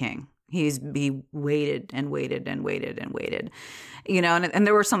want to be king. He waited and waited and waited and waited, you know, and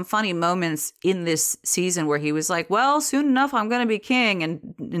there were some funny moments in this season where he was like, well, soon enough, I'm going to be king.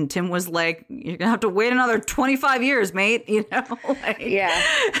 And Tim was like, you're going to have to wait another 25 years, mate. You know, like,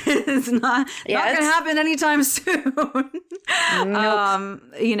 it's not going to happen anytime soon. Nope.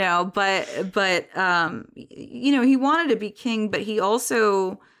 You know, but you know, he wanted to be king, but he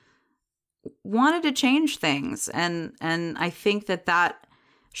also wanted to change things. And I think that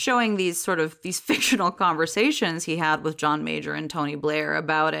showing these fictional conversations he had with John Major and Tony Blair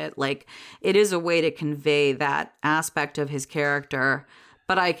about it, like, it is a way to convey that aspect of his character.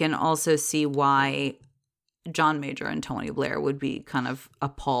 But I can also see why John Major and Tony Blair would be kind of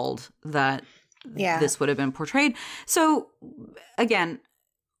appalled that this would have been portrayed. So again,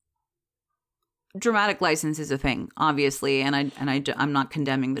 dramatic license is a thing, obviously, and I'm not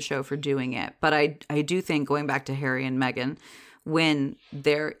condemning the show for doing it. But I do think, going back to Harry and Meghan, when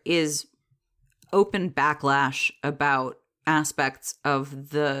there is open backlash about aspects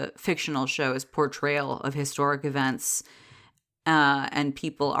of the fictional show's portrayal of historic events, and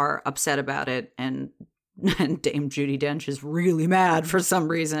people are upset about it, and Dame Judi Dench is really mad for some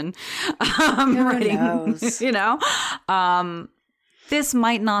reason, Who knows? You know, this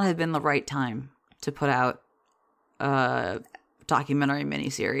might not have been the right time to put out a documentary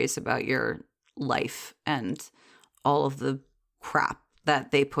miniseries about your life and all of the crap that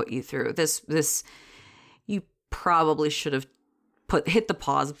they put you through. This you probably should have hit the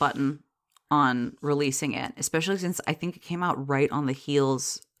pause button on releasing it, especially since I think it came out right on the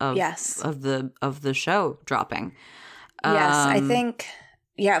heels of the show dropping. Yes, I think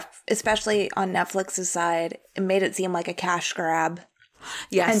especially on Netflix's side, it made it seem like a cash grab.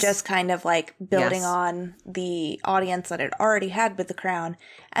 Yes. And just kind of like building on the audience that it already had with The Crown.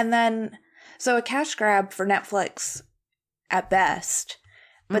 And then, so a cash grab for Netflix at best.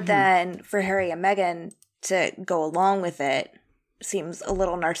 But then for Harry and Meghan, to go along with it seems a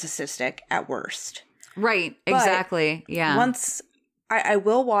little narcissistic at worst. Right. Exactly. Yeah. Once I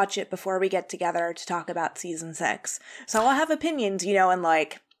will watch it before we get together to talk about season 6. So I'll have opinions, in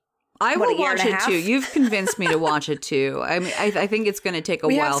like I will watch it half? too. You've convinced me to watch it too. I mean, I think it's going to take a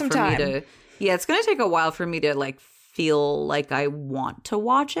while for me to. Yeah, it's going to take a while for me to like feel like I want to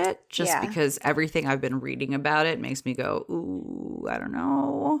watch it, just because everything I've been reading about it makes me go, ooh, I don't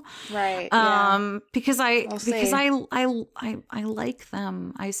know. Right. Because I like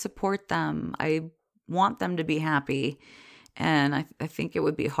them. I support them. I want them to be happy. And I think it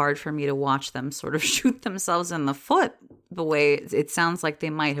would be hard for me to watch them sort of shoot themselves in the foot the way it sounds like they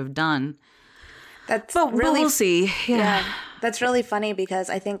might have done. But we'll see. Yeah. That's really funny because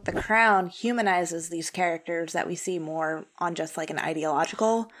I think The Crown humanizes these characters that we see more on just like an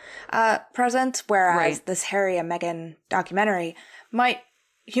ideological presence, whereas this Harry and Meghan documentary might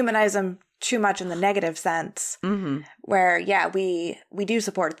humanize them too much in the negative sense, where, we do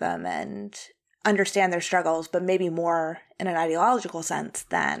support them and understand their struggles, but maybe more in an ideological sense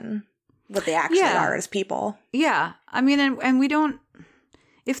than what they actually are as people. Yeah. I mean, and we don't,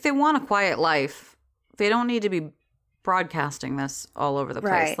 if they want a quiet life, they don't need to be broadcasting this all over the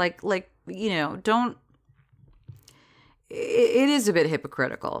place. Like, don't, it is a bit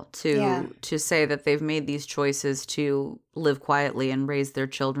hypocritical to say that they've made these choices to live quietly and raise their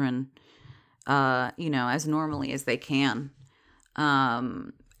children, as normally as they can.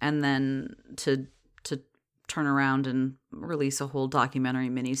 And then to turn around and release a whole documentary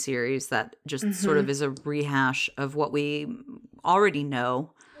miniseries that just sort of is a rehash of what we already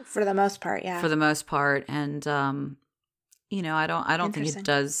know. For the most part, For the most part. And, I don't think it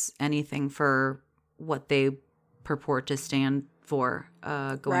does anything for what they purport to stand for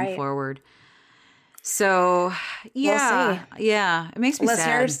going forward. So, we'll see. It makes me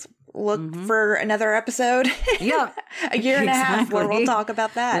Listeners, sad. Look for another episode. Yeah. A year and a half where we'll talk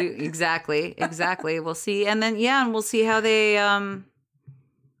about that. Exactly. We'll see. And then, and we'll see how they,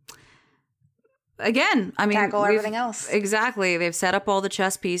 again, I mean, tackle everything else. Exactly. They've set up all the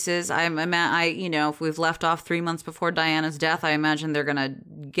chess pieces. If we've left off 3 months before Diana's death, I imagine they're going to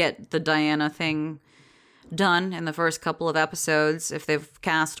get the Diana thing done in the first couple of episodes. If they've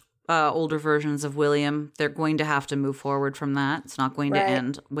cast older versions of William, they're going to have to move forward from that. It's not going to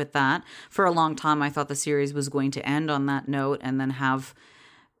end with that. For a long time, I thought the series was going to end on that note and then have,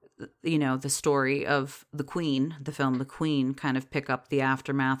 the story of the Queen, the film The Queen, kind of pick up the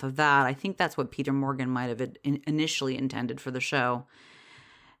aftermath of that. I think that's what Peter Morgan might have initially intended for the show,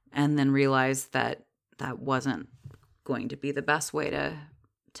 and then realized that that wasn't going to be the best way to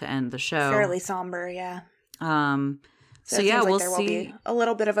end the show. Fairly somber, yeah. So we'll see. Will be a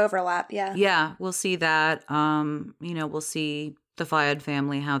little bit of overlap, yeah. Yeah, we'll see that. We'll see the Fayed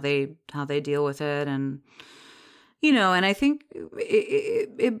family, how they deal with it, and and I think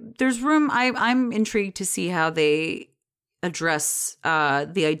there's room. I'm intrigued to see how they address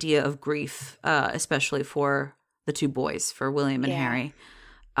the idea of grief, especially for the two boys, for William and Harry,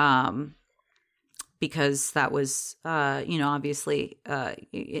 because that was, obviously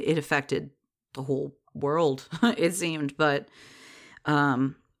it affected the whole world, it seemed, but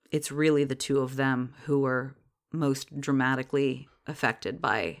it's really the two of them who were most dramatically affected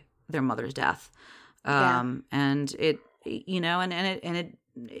by their mother's death. And it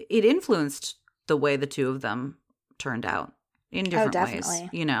influenced the way the two of them turned out in different ways,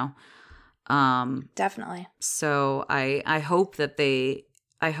 definitely. So I hope that they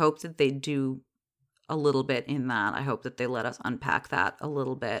do a little bit in that. I hope that they let us unpack that a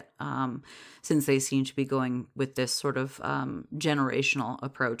little bit, since they seem to be going with this sort of generational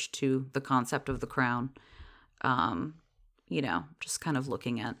approach to the concept of the crown. Just kind of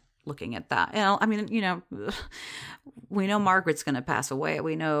looking at that. We know Margaret's going to pass away.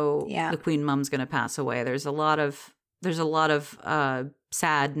 We know the Queen Mum's going to pass away. There's a lot of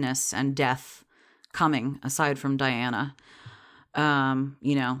sadness and death coming aside from Diana.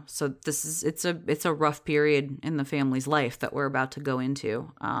 So it's a rough period in the family's life that we're about to go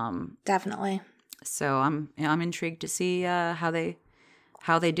into. Definitely. So I'm intrigued to see how they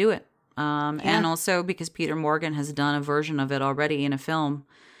do it. And also because Peter Morgan has done a version of it already in a film,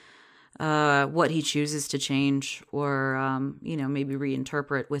 what he chooses to change or maybe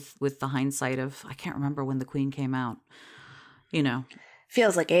reinterpret with the hindsight of, I can't remember when The Queen came out.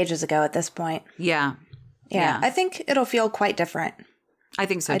 Feels like ages ago at this point. Yeah. I think it'll feel quite different. I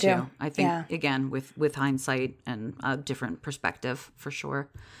think so too. I think again with hindsight and a different perspective for sure.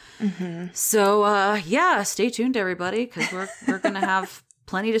 Mm-hmm. So stay tuned, everybody, because we're gonna have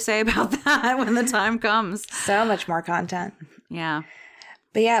plenty to say about that when the time comes. So much more content. Yeah.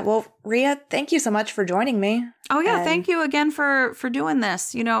 But yeah, well, Rhea, thank you so much for joining me. Oh yeah, thank you again for doing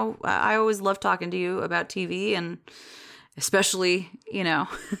this. You know, I always love talking to you about TV, and especially, you know,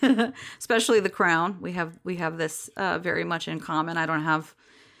 especially The Crown. We have this very much in common. I don't have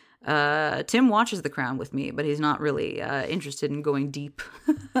Tim watches The Crown with me, but he's not really interested in going deep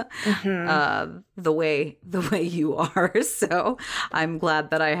the way you are. So I'm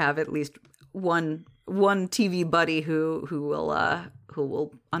glad that I have at least one TV buddy who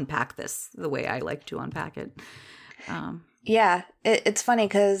will unpack this the way I like to unpack it. Yeah, it's funny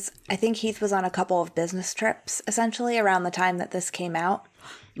because I think Heath was on a couple of business trips essentially around the time that this came out.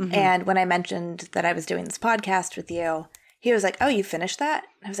 Mm-hmm. And when I mentioned that I was doing this podcast with you, he was like, "Oh, you finished that?"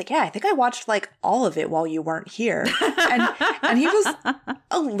 And I was like, "Yeah, I think I watched like all of it while you weren't here." and he was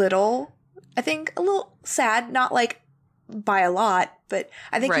a little sad, not like by a lot, but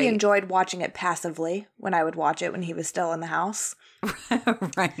I think he enjoyed watching it passively when I would watch it when he was still in the house.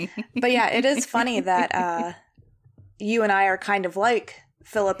 Right. But yeah, it is funny that you and I are kind of like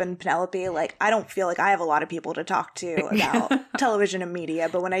Philip and Penelope. Like, I don't feel like I have a lot of people to talk to about television and media,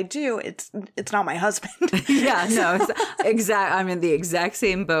 but when I do, it's not my husband. Yeah, no, I'm in the exact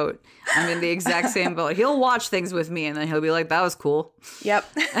same boat. He'll watch things with me and then he'll be like, "That was cool." Yep.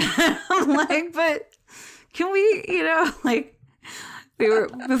 I'm like, but can we, you know, like,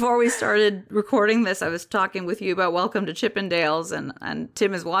 before we started recording this, I was talking with you about Welcome to Chippendales, and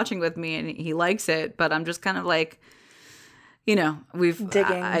Tim is watching with me and he likes it, but I'm just kind of like, you know,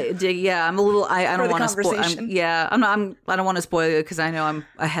 digging. I'm a little. I don't want to spoil. I don't want to spoil it because I know I'm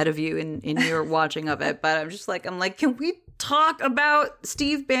ahead of you in your watching of it. But I'm like, can we talk about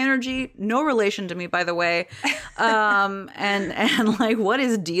Steve Banerjee? No relation to me, by the way. And like what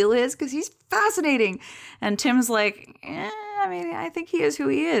his deal is, because he's fascinating. And Tim's like, I mean, I think he is who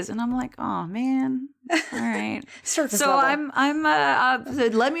he is. And I'm like, oh man. All right. So level. I'm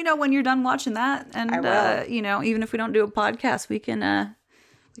let me know when you're done watching that. And, you know, even if we don't do a podcast, we can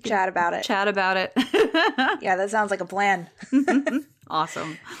chat about it. Yeah, that sounds like a plan.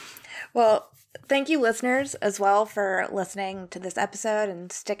 Awesome. Well, thank you, listeners, as well, for listening to this episode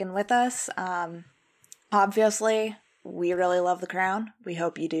and sticking with us. Obviously, we really love The Crown. We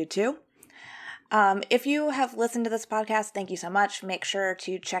hope you do too. If you have listened to this podcast, thank you so much. Make sure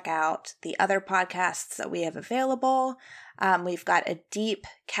to check out the other podcasts that we have available. We've got a deep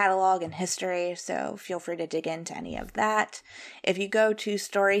catalog and history, so feel free to dig into any of that. If you go to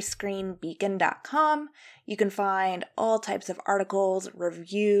storyscreenbeacon.com, you can find all types of articles,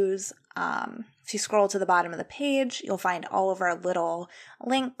 reviews. If you scroll to the bottom of the page, you'll find all of our little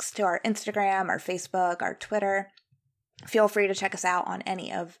links to our Instagram, our Facebook, our Twitter. Feel free to check us out on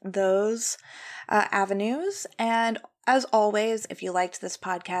any of those avenues. And as always, if you liked this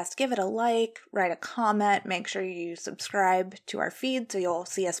podcast, give it a like, write a comment, make sure you subscribe to our feed so you'll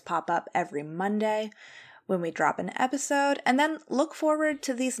see us pop up every Monday when we drop an episode. And then look forward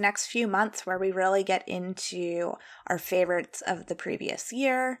to these next few months where we really get into our favorites of the previous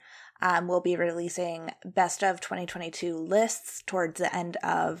year. We'll be releasing best of 2022 lists towards the end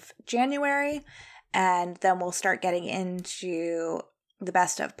of January. And then we'll start getting into the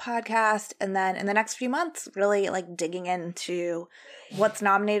best of podcast. And then in the next few months, really like digging into what's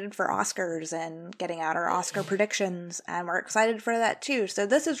nominated for Oscars and getting out our Oscar predictions. And we're excited for that too. So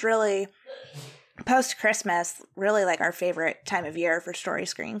this is really post-Christmas, really like our favorite time of year for Story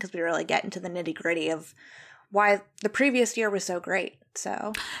Screen, because we really get into the nitty-gritty of why the previous year was so great.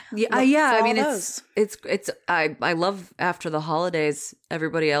 So I mean, I love after the holidays,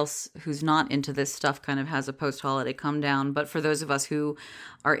 everybody else who's not into this stuff kind of has a post-holiday come down. But for those of us who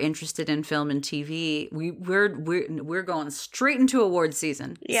are interested in film and TV, we're going straight into award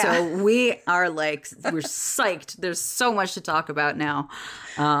season. Yeah. So we are like, we're psyched. There's so much to talk about now.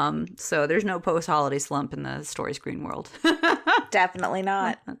 So there's no post-holiday slump in the Story Screen world. Definitely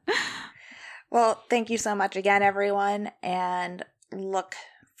not. Well, thank you so much again, everyone, and look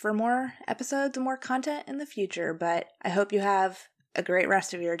for more episodes and more content in the future. But I hope you have a great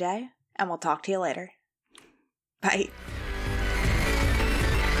rest of your day, and we'll talk to you later. Bye.